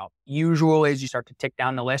as well. Usually, as you start to tick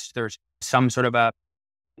down the list, there's some sort of a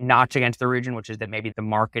notch against the region, which is that maybe the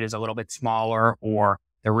market is a little bit smaller, or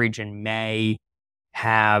the region may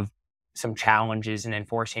have some challenges in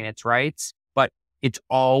enforcing its rights, but it's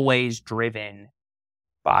always driven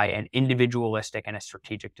by an individualistic and a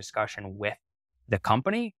strategic discussion with the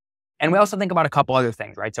company. And we also think about a couple other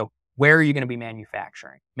things, right? So where are you going to be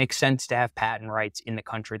manufacturing? Makes sense to have patent rights in the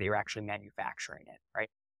country that you're actually manufacturing it, right?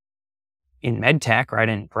 In medtech, right,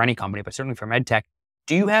 and for any company, but certainly for medtech,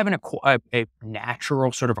 do you have a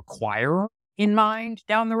natural sort of acquirer in mind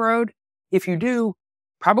down the road? If you do,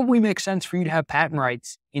 probably makes sense for you to have patent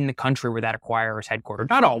rights in the country where that acquirer is headquartered.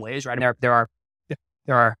 Not always, right? There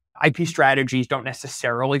are IP strategies don't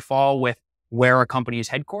necessarily fall with where a company is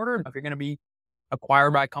headquartered. If you're going to be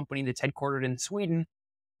acquired by a company that's headquartered in Sweden,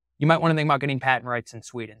 you might want to think about getting patent rights in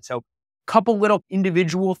Sweden. So a couple little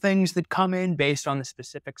individual things that come in based on the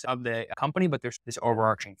specifics of the company, but there's this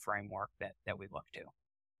overarching framework that we look to.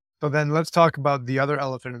 So then let's talk about the other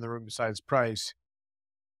elephant in the room besides price.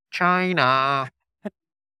 China.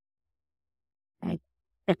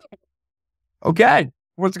 Okay.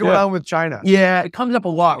 What's going on with China? Yeah, it comes up a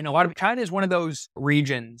lot. China is one of those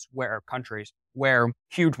countries where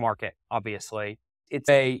huge market, obviously. It's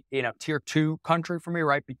a tier 2 country for me,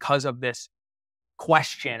 right? Because of this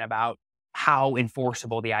question about how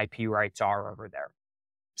enforceable the IP rights are over there.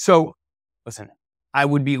 So listen, I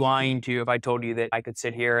would be lying to you if I told you that I could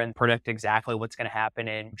sit here and predict exactly what's going to happen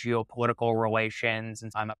in geopolitical relations.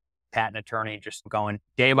 And I'm a patent attorney just going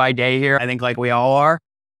day by day here, I think, like we all are.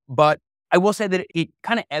 But I will say that it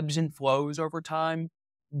kind of ebbs and flows over time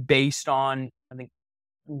based on, I think,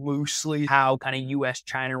 loosely how kind of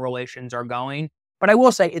US-China relations are going. But I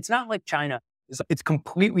will say it's not like China. It's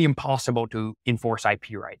completely impossible to enforce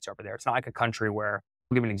IP rights over there. It's not like a country where,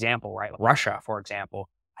 I'll give an example, right? Russia, for example.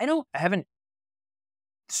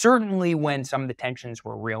 Certainly when some of the tensions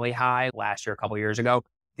were really high last year, a couple of years ago,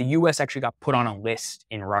 the US actually got put on a list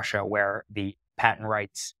in Russia where the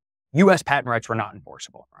US patent rights were not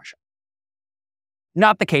enforceable in Russia.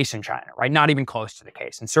 Not the case in China, right? Not even close to the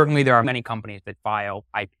case. And certainly there are many companies that file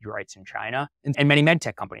IP rights in China and many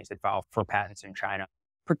medtech companies that file for patents in China,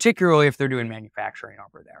 particularly if they're doing manufacturing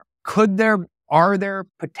over there. Are there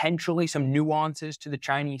potentially some nuances to the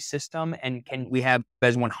Chinese system? And can we have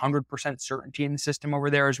as 100% certainty in the system over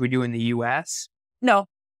there as we do in the US? No,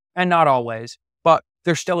 and not always. But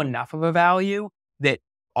there's still enough of a value that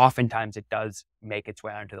oftentimes it does make its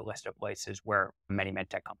way onto the list of places where many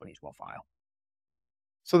medtech companies will file.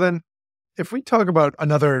 So then, if we talk about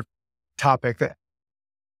another topic that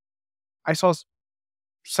I saw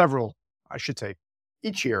several, I should say,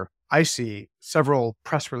 each year I see several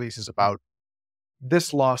press releases about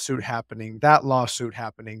this lawsuit happening, that lawsuit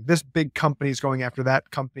happening, this big company is going after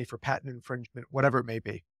that company for patent infringement, whatever it may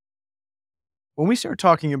be. When we start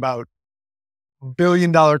talking about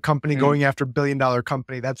billion-dollar company going after billion-dollar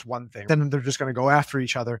company, that's one thing. Then they're just going to go after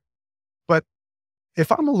each other. But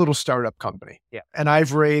if I'm a little startup company and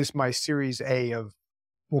I've raised my Series A of,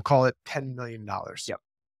 we'll call it $10 million. Yep.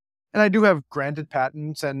 And I do have granted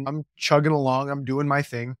patents and I'm chugging along, I'm doing my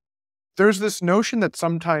thing. There's this notion that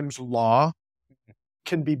sometimes law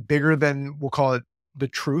can be bigger than, we'll call it, the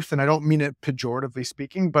truth. And I don't mean it pejoratively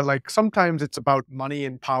speaking, but like sometimes it's about money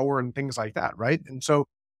and power and things like that, right? And so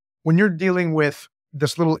when you're dealing with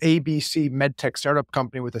this little ABC MedTech startup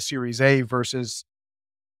company with a Series A versus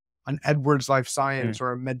an Edwards Life Science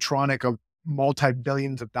or a Medtronic of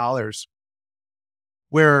multi-billions of dollars,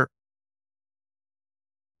 where,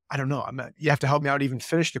 I don't know, you have to help me out even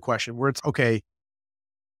finish the question, where it's, okay,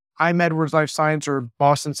 I'm Edwards Life Science or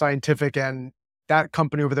Boston Scientific, and that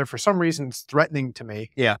company over there, for some reason, is threatening to me.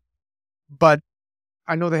 Yeah. But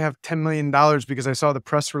I know they have $10 million because I saw the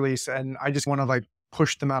press release and I just want to like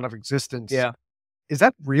push them out of existence. Yeah. Is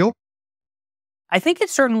that real? I think it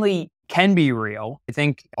certainly can be real. I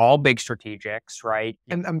think all big strategics, right?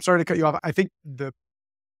 And I'm sorry to cut you off. I think the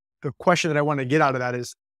question that I want to get out of that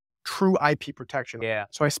is true IP protection. Yeah.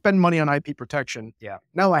 So I spend money on IP protection. Yeah.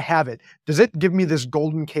 Now I have it. Does it give me this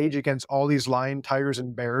golden cage against all these lion, tigers,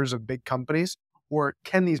 and bears of big companies? Or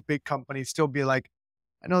can these big companies still be like,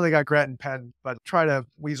 I know they got Grat and Penn, but try to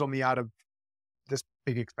weasel me out of this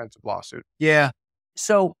big expensive lawsuit? Yeah.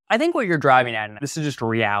 So I think what you're driving at, and this is just a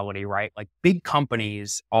reality, right? Like big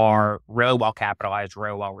companies are really well capitalized,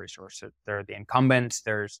 really well resourced. They're the incumbents.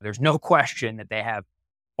 There's no question that they have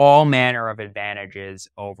all manner of advantages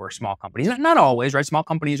over small companies. Not always, right? Small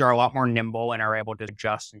companies are a lot more nimble and are able to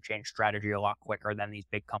adjust and change strategy a lot quicker than these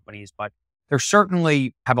big companies, but they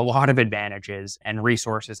certainly have a lot of advantages, and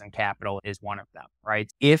resources and capital is one of them,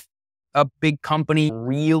 right? If a big company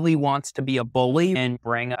really wants to be a bully and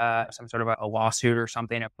bring some sort of a lawsuit or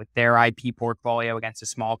something up with their IP portfolio against a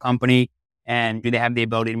small company, and do they have the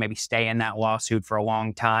ability to maybe stay in that lawsuit for a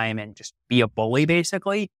long time and just be a bully,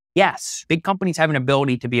 basically? Yes, big companies have an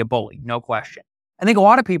ability to be a bully, no question. I think a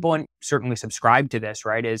lot of people, and certainly subscribe to this,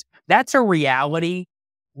 right, is that's a reality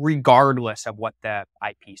regardless of what the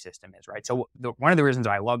IP system is, right? So one of the reasons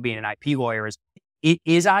I love being an IP lawyer is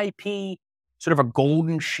IP sort of a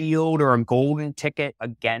golden shield or a golden ticket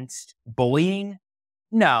against bullying?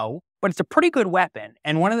 No, but it's a pretty good weapon.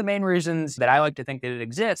 And one of the main reasons that I like to think that it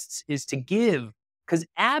exists is to give, because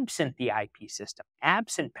absent the IP system,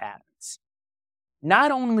 absent patents,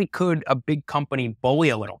 not only could a big company bully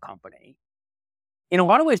a little company, in a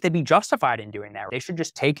lot of ways, they'd be justified in doing that. They should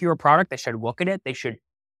just take your product, they should look at it, they should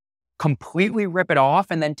completely rip it off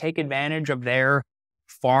and then take advantage of their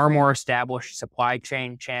far more established supply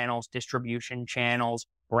chain channels, distribution channels,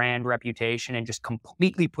 brand reputation, and just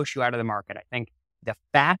completely push you out of the market. I think the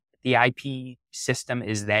fact that the IP system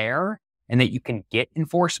is there and that you can get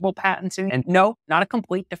enforceable patents in, and no, not a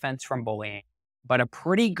complete defense from bullying, but a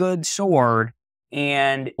pretty good sword.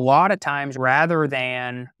 And a lot of times, rather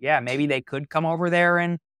than, maybe they could come over there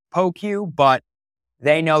and poke you, but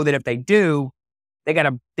they know that if they do, they got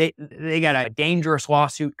a dangerous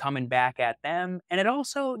lawsuit coming back at them. And it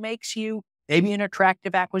also makes you maybe an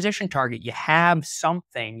attractive acquisition target. You have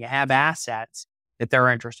something, you have assets that they're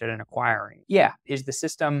interested in acquiring. Yeah. Is the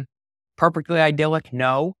system perfectly idyllic?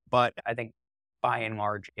 No, but I think by and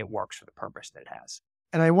large, it works for the purpose that it has.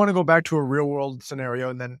 And I want to go back to a real world scenario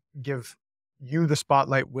and then give you the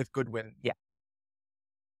spotlight with Goodwin. Yeah.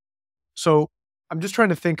 So I'm just trying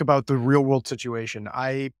to think about the real world situation.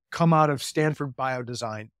 I come out of Stanford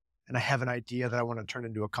Biodesign and I have an idea that I want to turn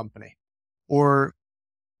into a company. Or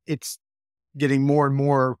it's getting more and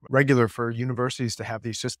more regular for universities to have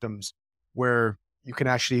these systems where you can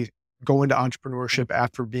actually go into entrepreneurship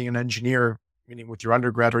after being an engineer, meaning with your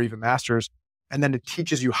undergrad or even master's, and then it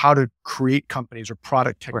teaches you how to create companies or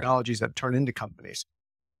product technologies that turn into companies.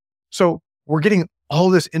 So we're getting all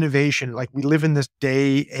this innovation. Like we live in this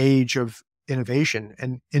age of innovation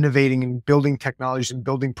and innovating and building technologies and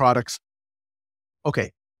building products.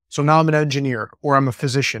 Okay, so now I'm an engineer or I'm a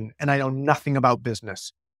physician and I know nothing about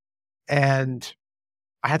business. And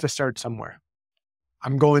I have to start somewhere.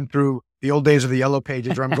 I'm going through the old days of the yellow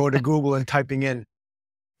pages, or I'm going to Google and typing in.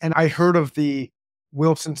 And I heard of the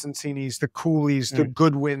Wilson Sonsini's, the Coolies, the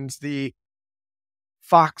Goodwins, the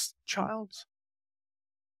Foxchilds,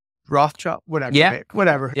 Rothschild, whatever. Yeah.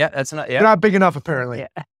 Whatever. Yeah, that's not, They're not big enough, apparently.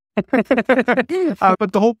 Yeah.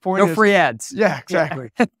 But the whole point is... No free ads. Yeah, exactly.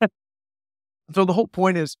 So the whole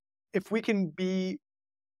point is, if we can be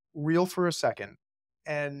real for a second,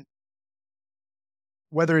 and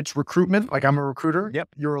whether it's recruitment, like I'm a recruiter,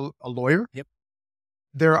 you're a lawyer.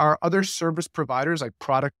 There are other service providers like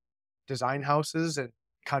product design houses and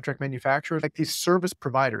contract manufacturers, like these service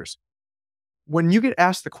providers. When you get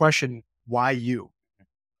asked the question, why you?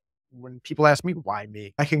 When people ask me, why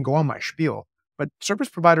me? I can go on my spiel. But service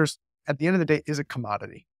providers, at the end of the day, is a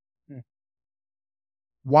commodity.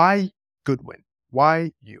 Why Goodwin?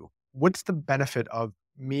 Why you? What's the benefit of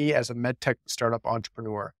me as a MedTech startup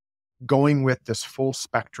entrepreneur going with this full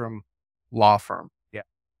spectrum law firm?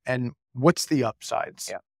 And what's the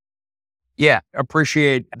upsides? Yeah,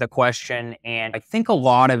 appreciate the question. And I think a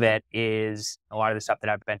lot of it is a lot of the stuff that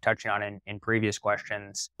I've been touching on in previous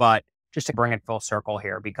questions. But just to bring it full circle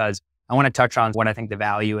here, because I want to touch on what I think the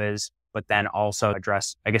value is, but then also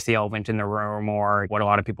address, I guess, the elephant in the room, or what a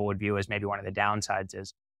lot of people would view as maybe one of the downsides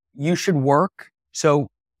is you should work. So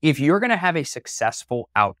if you're going to have a successful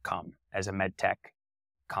outcome as a medtech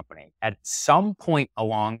company at some point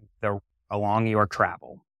along your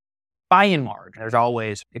travel, by and large, there's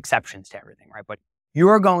always exceptions to everything, right? But you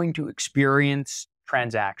are going to experience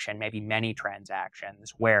transaction, maybe many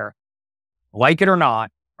transactions where, like it or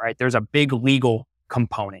not, right, there's a big legal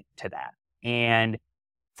component to that. And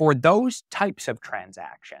for those types of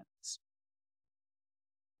transactions,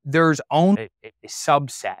 there's only a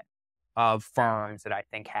subset of firms that I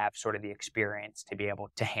think have sort of the experience to be able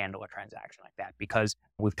to handle a transaction like that. Because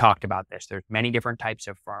we've talked about this, there's many different types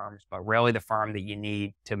of firms, but really the firm that you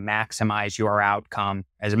need to maximize your outcome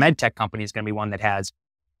as a medtech company is going to be one that has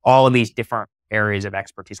all of these different areas of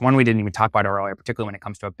expertise. One we didn't even talk about earlier, particularly when it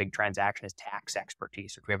comes to a big transaction, is tax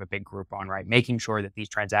expertise, which we have a big group on, right? Making sure that these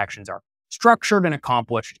transactions are structured and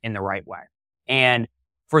accomplished in the right way. And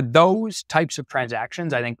for those types of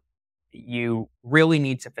transactions, I think you really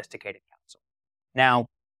need sophisticated counsel. Now,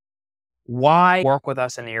 why work with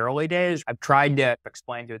us in the early days? I've tried to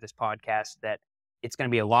explain through this podcast that it's going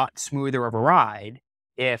to be a lot smoother of a ride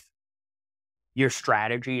if your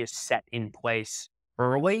strategy is set in place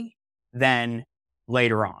early than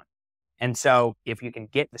later on. And so if you can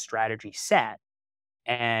get the strategy set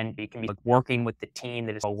and you can be working with the team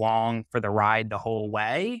that is along for the ride the whole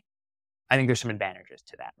way, I think there's some advantages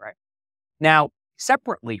to that, right? Now,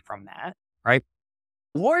 separately from that, right,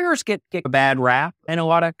 lawyers get a bad rap in a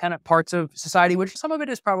lot of kind of parts of society, which some of it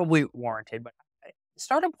is probably warranted, but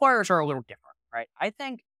startup lawyers are a little different, right? I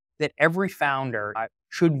think that every founder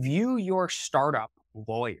should view your startup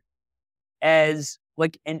lawyer as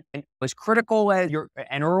like as critical as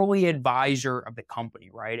an early advisor of the company,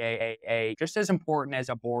 right? A just as important as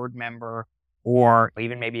a board member, or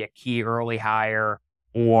even maybe a key early hire,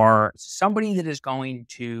 or somebody that is going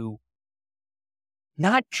to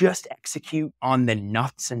not just execute on the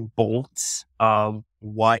nuts and bolts of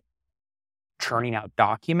what churning out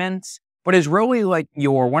documents, but is really like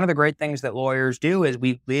one of the great things that lawyers do is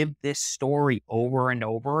we live this story over and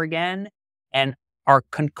over again and are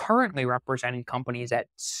concurrently representing companies at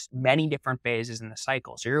many different phases in the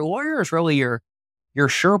cycle. So your lawyer is really your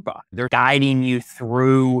Sherpa. They're guiding you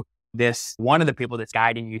through this, one of the people that's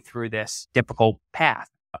guiding you through this difficult path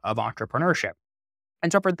of entrepreneurship.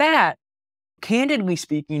 And so for that, candidly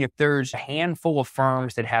speaking, if there's a handful of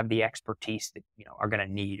firms that have the expertise that, are going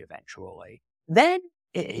to need eventually, then,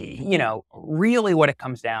 really what it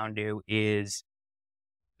comes down to is,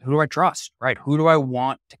 who do I trust, right? Who do I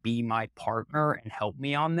want to be my partner and help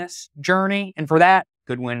me on this journey? And for that,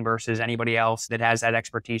 Goodwin versus anybody else that has that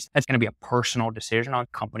expertise, that's going to be a personal decision on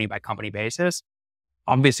company by company basis.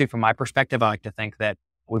 Obviously, from my perspective, I like to think that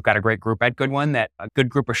we've got a great group at Goodwin, that a good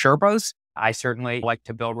group of Sherpas. I certainly like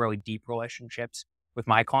to build really deep relationships with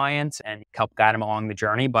my clients and help guide them along the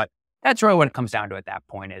journey. But that's really what it comes down to at that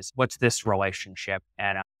point is, what's this relationship?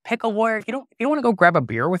 And pick a lawyer. If you don't want to go grab a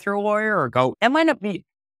beer with your lawyer or it might not be,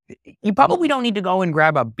 you probably don't need to go and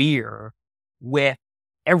grab a beer with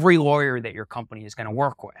every lawyer that your company is going to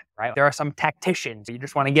work with, right? There are some tacticians. You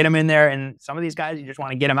just want to get them in there. And some of these guys, you just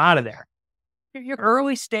want to get them out of there. Your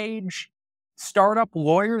early stage startup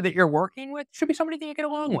lawyer that you're working with should be somebody that you get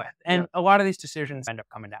along with. And a lot of these decisions end up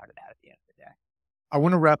coming down to that at the end of the day. I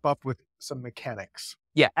want to wrap up with some mechanics.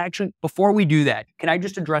 Yeah, actually, before we do that, can I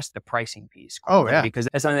just address the pricing piece quickly? Oh, yeah. Because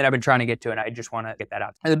that's something that I've been trying to get to, and I just want to get that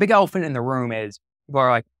out. And the big elephant in the room is, people are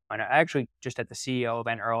like, and actually just at the CEO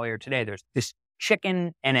event earlier today, there's this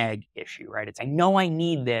chicken and egg issue, right? It's, I know I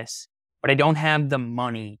need this, but I don't have the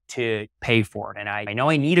money to pay for it. And I know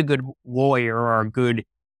I need a good lawyer or a good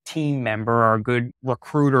team member or a good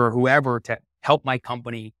recruiter or whoever to help my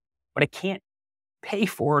company, but I can't pay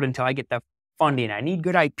for it until I get the funding. I need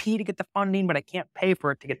good IP to get the funding, but I can't pay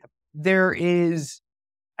for it to get there is,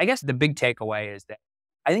 I guess the big takeaway is that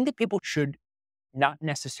I think that people should not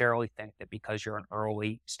necessarily think that because you're an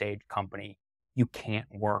early stage company, you can't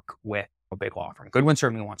work with a big law firm. Goodwin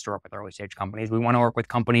certainly wants to work with early stage companies. We want to work with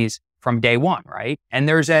companies from day one, right? And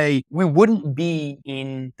we wouldn't be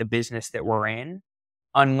in the business that we're in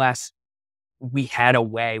unless we had a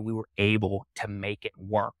way we were able to make it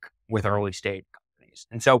work with early stage companies.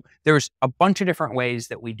 And so there's a bunch of different ways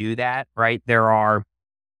that we do that, right? There are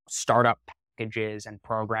startup packages and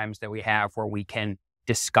programs that we have where we can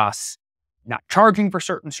discuss not charging for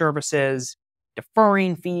certain services,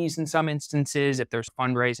 deferring fees in some instances if there's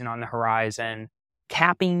fundraising on the horizon,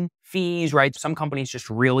 capping fees, right? Some companies just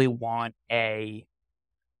really want a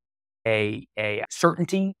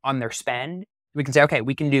certainty on their spend. we can say, okay,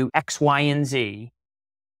 we can do X, Y, and Z,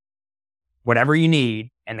 whatever you need,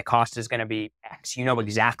 and the cost is going to be X. You know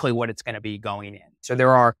exactly what it's going to be going in. So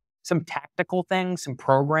there are some tactical things, some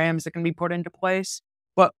programs that can be put into place.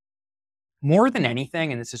 But more than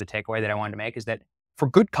anything, and this is the takeaway that I wanted to make, is that for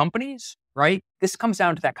good companies, right, this comes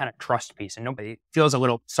down to that kind of trust piece. And nobody feels a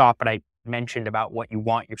little soft, but I mentioned about what you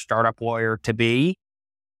want your startup lawyer to be.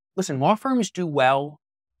 Listen, law firms do well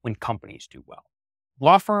when companies do well.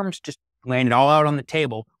 Law firms just laying it all out on the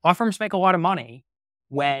table. Law firms make a lot of money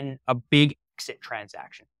when a big exit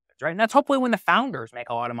transaction happens, right? And that's hopefully when the founders make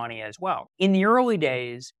a lot of money as well. In the early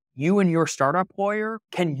days, you and your startup lawyer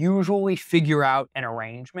can usually figure out an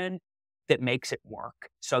arrangement that makes it work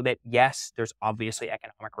so that, yes, there's obviously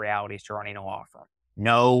economic realities to running a law firm.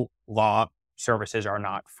 No, law services are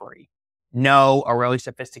not free. No, a really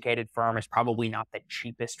sophisticated firm is probably not the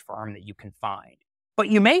cheapest firm that you can find. But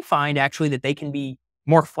you may find actually that they can be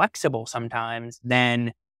more flexible sometimes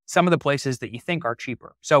than some of the places that you think are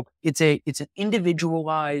cheaper. So it's an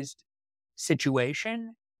individualized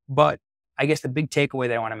situation, but I guess the big takeaway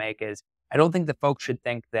that I want to make is I don't think that folks should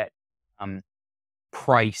think that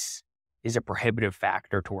price is a prohibitive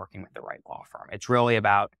factor to working with the right law firm. It's really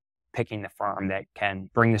about picking the firm that can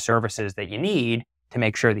bring the services that you need to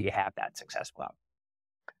make sure that you have that successful outcome.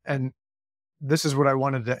 And this is what I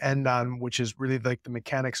wanted to end on, which is really like the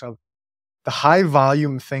mechanics of the high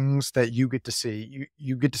volume things that you get to see.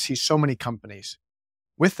 You get to see so many companies.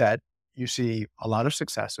 With that, you see a lot of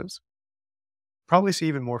successes, probably see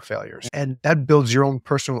even more failures. And that builds your own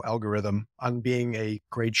personal algorithm on being a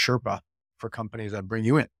great Sherpa for companies that bring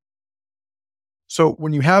you in. So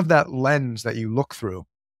when you have that lens that you look through,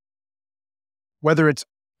 whether it's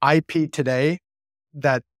IP today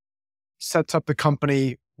that sets up the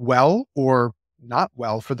company well or not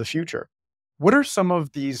well for the future, what are some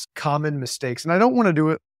of these common mistakes? And I don't want to do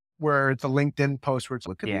it where it's a LinkedIn post where it's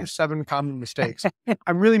look at these 7 common mistakes.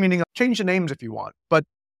 I'm really meaning change the names if you want, but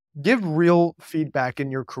give real feedback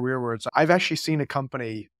in your career where it's, I've actually seen a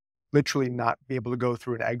company literally not be able to go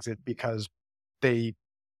through an exit because they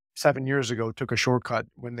 7 years ago took a shortcut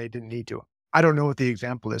when they didn't need to. I don't know what the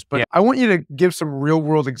example is, but I want you to give some real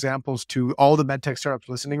world examples to all the MedTech startups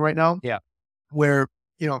listening right now. Where,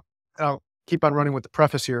 I'll keep on running with the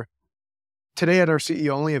preface here. Today at our CEO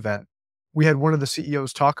only event, we had one of the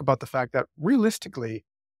CEOs talk about the fact that realistically,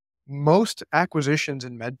 most acquisitions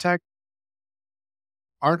in MedTech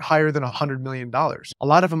aren't higher than $100 million. A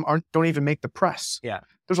lot of them don't even make the press.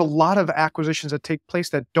 There's a lot of acquisitions that take place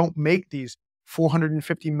that don't make these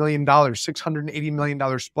 $450 million, $680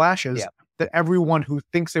 million splashes that everyone who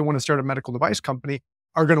thinks they want to start a medical device company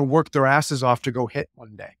are going to work their asses off to go hit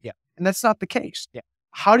one day. And that's not the case.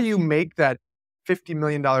 How do you make that $50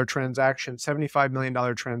 million transaction, $75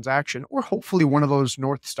 million transaction, or hopefully one of those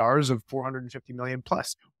North Stars of $450 million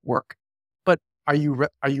plus work? But are you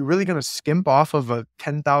really going to skimp off of a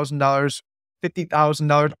 $10,000,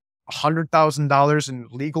 $50,000, $100,000 in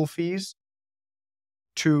legal fees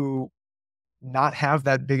to not have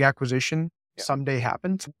that big acquisition someday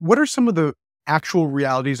happen? What are some of the actual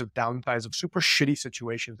realities of downsides of super shitty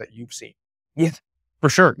situations that you've seen? For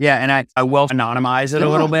sure. And I will anonymize it a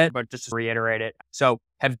little bit, but just to reiterate it. So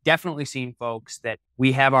have definitely seen folks that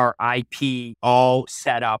we have our IP all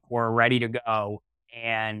set up, we're ready to go.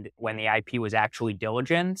 And when the IP was actually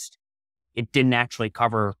diligenced, it didn't actually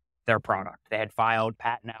cover their product. They had filed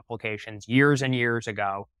patent applications years and years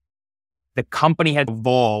ago. The company had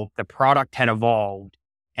evolved, the product had evolved.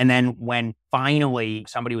 And then when finally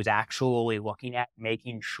somebody was actually looking at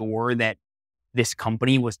making sure that this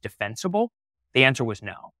company was defensible, the answer was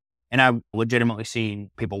no. And I've legitimately seen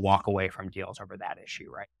people walk away from deals over that issue,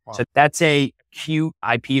 right? Wow. So that's a acute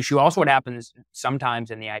IP issue. Also, what happens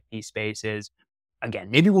sometimes in the IP space is, again,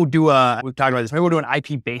 maybe we've talked about this, maybe we'll do an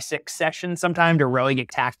IP basics session sometime to really get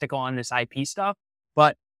tactical on this IP stuff.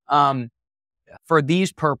 But for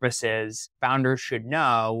these purposes, founders should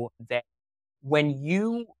know that when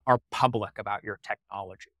you are public about your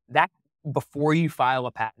technology, that before you file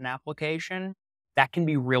a patent application, that can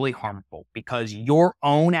be really harmful because your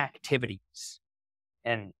own activities,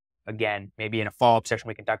 and again, maybe in a follow-up session,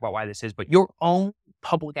 we can talk about why this is, but your own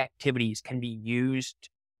public activities can be used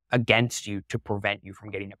against you to prevent you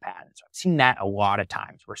from getting a patent. So I've seen that a lot of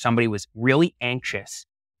times where somebody was really anxious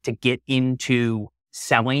to get into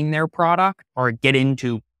selling their product or get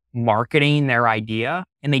into marketing their idea,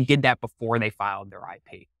 and they did that before they filed their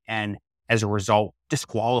IP. And as a result,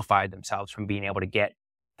 disqualified themselves from being able to get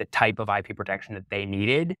the type of IP protection that they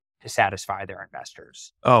needed to satisfy their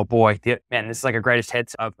investors. Oh boy, man, this is like a greatest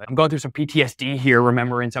hits of, I'm going through some PTSD here,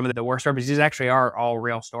 remembering some of the worst stories. These actually are all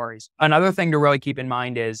real stories. Another thing to really keep in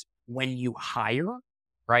mind is when you hire,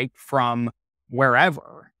 right, from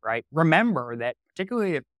wherever, right, remember that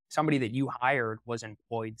particularly if somebody that you hired was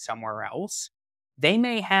employed somewhere else, they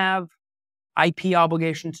may have IP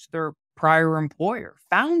obligations to their prior employer.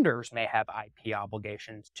 Founders may have IP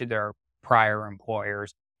obligations to their prior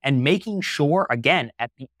employers. And making sure, again,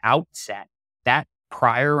 at the outset, that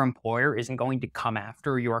prior employer isn't going to come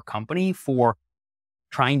after your company for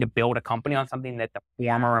trying to build a company on something that the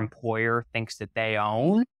former employer thinks that they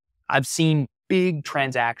own. I've seen big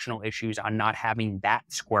transactional issues on not having that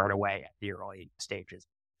squared away at the early stages.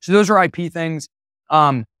 So those are IP things.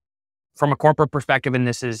 From a corporate perspective, and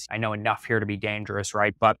this is, I know, enough here to be dangerous,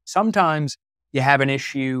 right? But sometimes you have an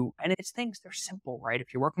issue and it's things, they're simple, right?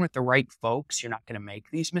 If you're working with the right folks, you're not going to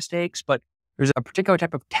make these mistakes. But there's a particular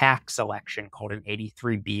type of tax election called an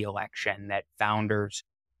 83B election that founders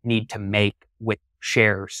need to make with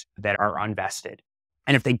shares that are unvested.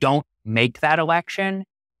 And if they don't make that election,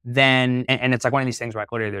 then, and it's like one of these things where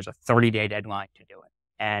like literally there's a 30-day deadline to do it.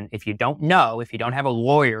 And if you don't know, if you don't have a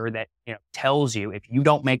lawyer that tells you if you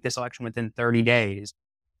don't make this election within 30 days,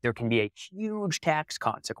 there can be a huge tax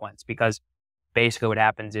consequence, because basically what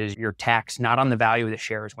happens is you're taxed not on the value of the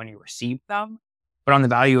shares when you receive them, but on the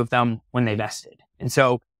value of them when they vested. And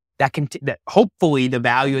so that hopefully the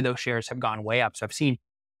value of those shares have gone way up. So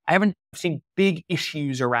I haven't seen big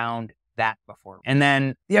issues around that before. And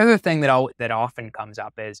then the other thing that often comes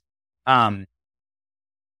up is,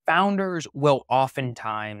 founders will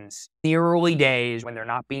oftentimes, in the early days when they're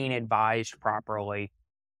not being advised properly,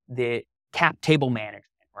 the cap table management,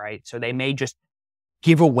 right? So they may just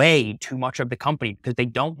give away too much of the company because they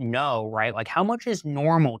don't know, right? Like how much is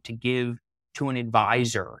normal to give to an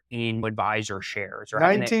advisor in advisor shares,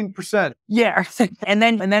 right? 19%. Yeah. and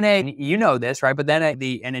then you know this, right? But then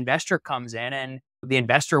an investor comes in and the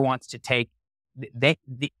investor wants to take, the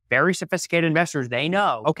very sophisticated investors, they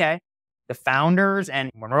know, okay, the founders, and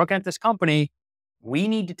when we're looking at this company, we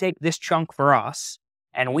need to take this chunk for us.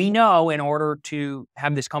 And we know in order to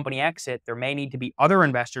have this company exit, there may need to be other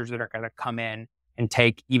investors that are going to come in and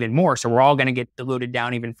take even more. So we're all going to get diluted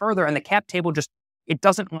down even further. And the cap table it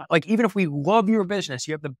doesn't, like, even if we love your business,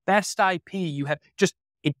 you have the best IP,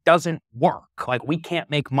 it doesn't work. Like, we can't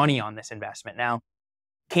make money on this investment. Now,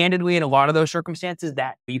 candidly, in a lot of those circumstances,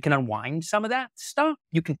 that you can unwind some of that stuff.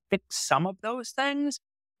 You can fix some of those things.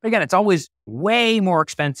 But again, it's always way more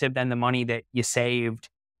expensive than the money that you saved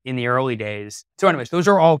in the early days. So anyways, those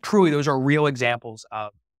are real examples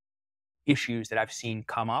of issues that I've seen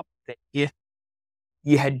come up, that if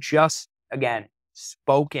you had just, again,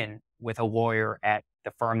 spoken with a lawyer at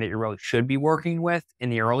the firm that you really should be working with in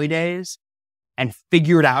the early days and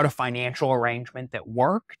figured out a financial arrangement that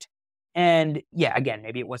worked. And yeah, again,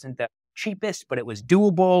 maybe it wasn't the cheapest, but it was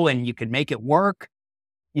doable and you could make it work.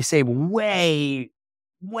 You save way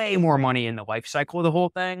more money in the life cycle of the whole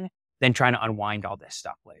thing than trying to unwind all this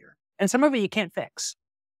stuff later. And some of it you can't fix.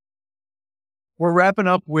 We're wrapping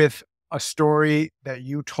up with a story that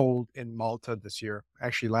you told in Malta this year,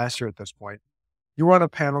 actually last year at this point. You were on a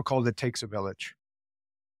panel called It Takes a Village.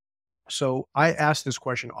 So I ask this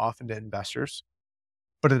question often to investors,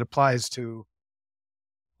 but it applies to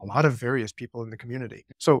a lot of various people in the community.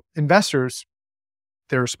 So investors,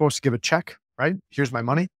 they're supposed to give a check, right? Here's my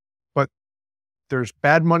money. But there's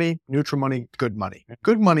bad money, neutral money, good money.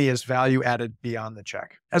 Good money is value added beyond the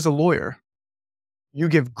check. As a lawyer, you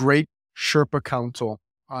give great Sherpa counsel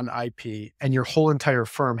on IP, and your whole entire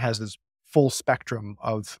firm has this full spectrum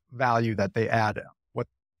of value that they add, what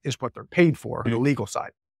they're paid for on the legal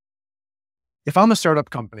side. If I'm a startup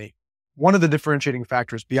company, one of the differentiating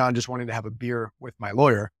factors beyond just wanting to have a beer with my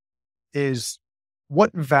lawyer is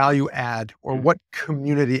what value add or what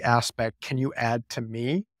community aspect can you add to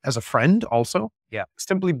me as a friend also? Yeah.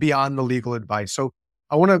 Simply beyond the legal advice. So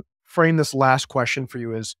I want to frame this last question for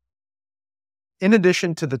you as, in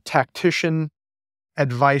addition to the tactician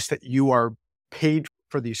advice that you are paid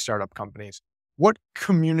for these startup companies, what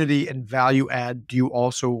community and value add do you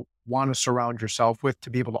also want to surround yourself with to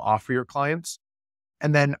be able to offer your clients?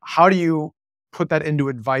 And then how do you put that into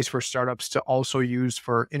advice for startups to also use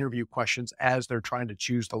for interview questions as they're trying to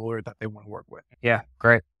choose the lawyer that they want to work with? Yeah,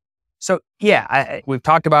 great. So yeah, we've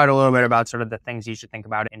talked about a little bit about sort of the things you should think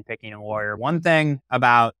about in picking a lawyer. One thing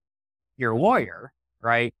about your lawyer,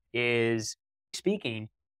 right, is speaking,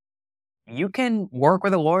 you can work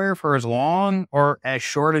with a lawyer for as long or as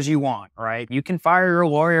short as you want, right? You can fire your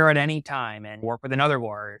lawyer at any time and work with another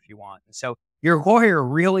lawyer if you want. And so your lawyer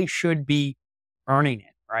really should be earning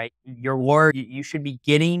it, right? Your lawyer, you should be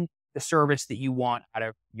getting the service that you want out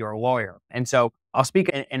of your lawyer. And so I'll speak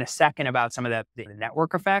in a second about some of the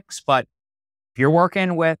network effects, but If you're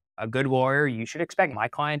working with a good lawyer, you should expect, my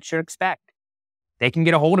clients should expect, they can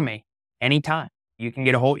get a hold of me anytime. You can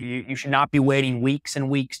get a hold, you should not be waiting weeks and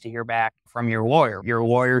weeks to hear back from your lawyer. Your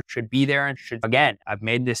lawyer should be there and should, again, I've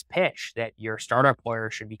made this pitch that your startup lawyer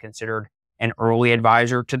should be considered an early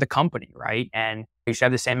advisor to the company, right? And you should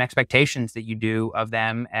have the same expectations that you do of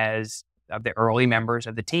them as of the early members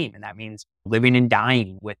of the team. And that means living and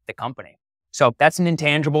dying with the company. So that's an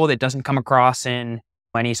intangible that doesn't come across in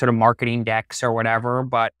any sort of marketing decks or whatever,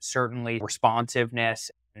 but certainly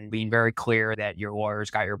responsiveness and being very clear that your lawyer's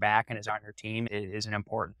got your back and is on your team is an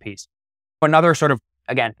important piece. Another sort of,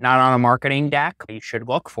 again, not on a marketing deck, you should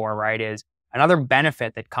look for, right, is another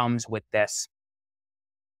benefit that comes with this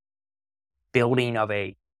building of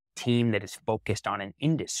a team that is focused on an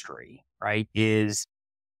industry, right, is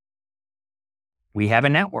we have a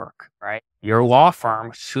network, right? Your law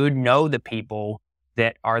firm should know the people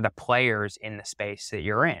that are the players in the space that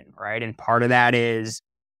you're in, right? And part of that is,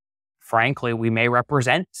 frankly, we may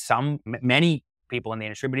represent many people in the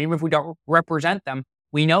industry, but even if we don't represent them,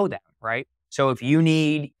 we know them, right? So if you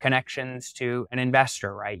need connections to an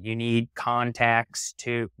investor, right? You need contacts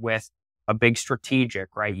with a big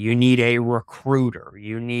strategic, right? You need a recruiter.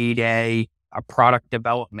 You need a product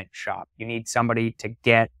development shop. You need somebody to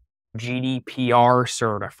get GDPR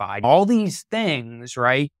certified. All these things,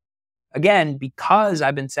 right? Again, because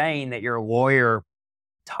I've been saying that your lawyer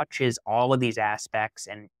touches all of these aspects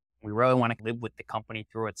and we really want to live with the company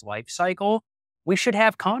through its life cycle, we should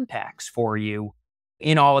have contacts for you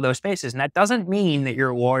in all of those spaces. And that doesn't mean that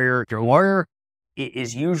your lawyer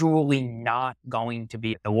is usually not going to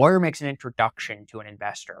be, the lawyer makes an introduction to an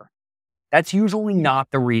investor. That's usually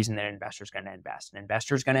not the reason that an investor is going to invest. An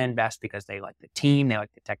investor is going to invest because they like the team, they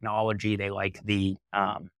like the technology, they like the,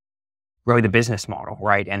 really the business model,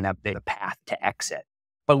 right? And the path to exit.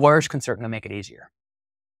 But lawyers can certainly make it easier.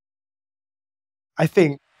 I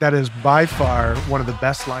think that is by far one of the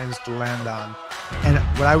best lines to land on. And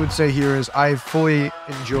what I would say here is I've fully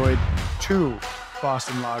enjoyed 2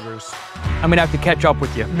 Boston lagers. I'm going to have to catch up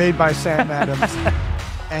with you. Made by Sam Adams.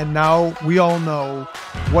 And now we all know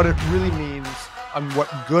what it really means and what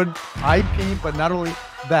good IP, but not only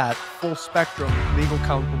that, full spectrum legal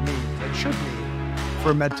counsel means and should mean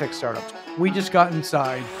for a MedTech startup. We just got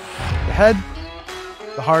inside the head,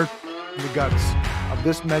 the heart, and the guts of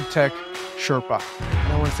this MedTech Sherpa.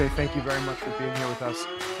 And I want to say thank you very much for being here with us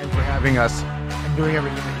and for having us and doing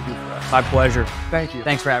everything that you do for us. My pleasure. Thank you.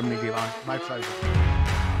 Thanks for having me, Giovanni. My pleasure.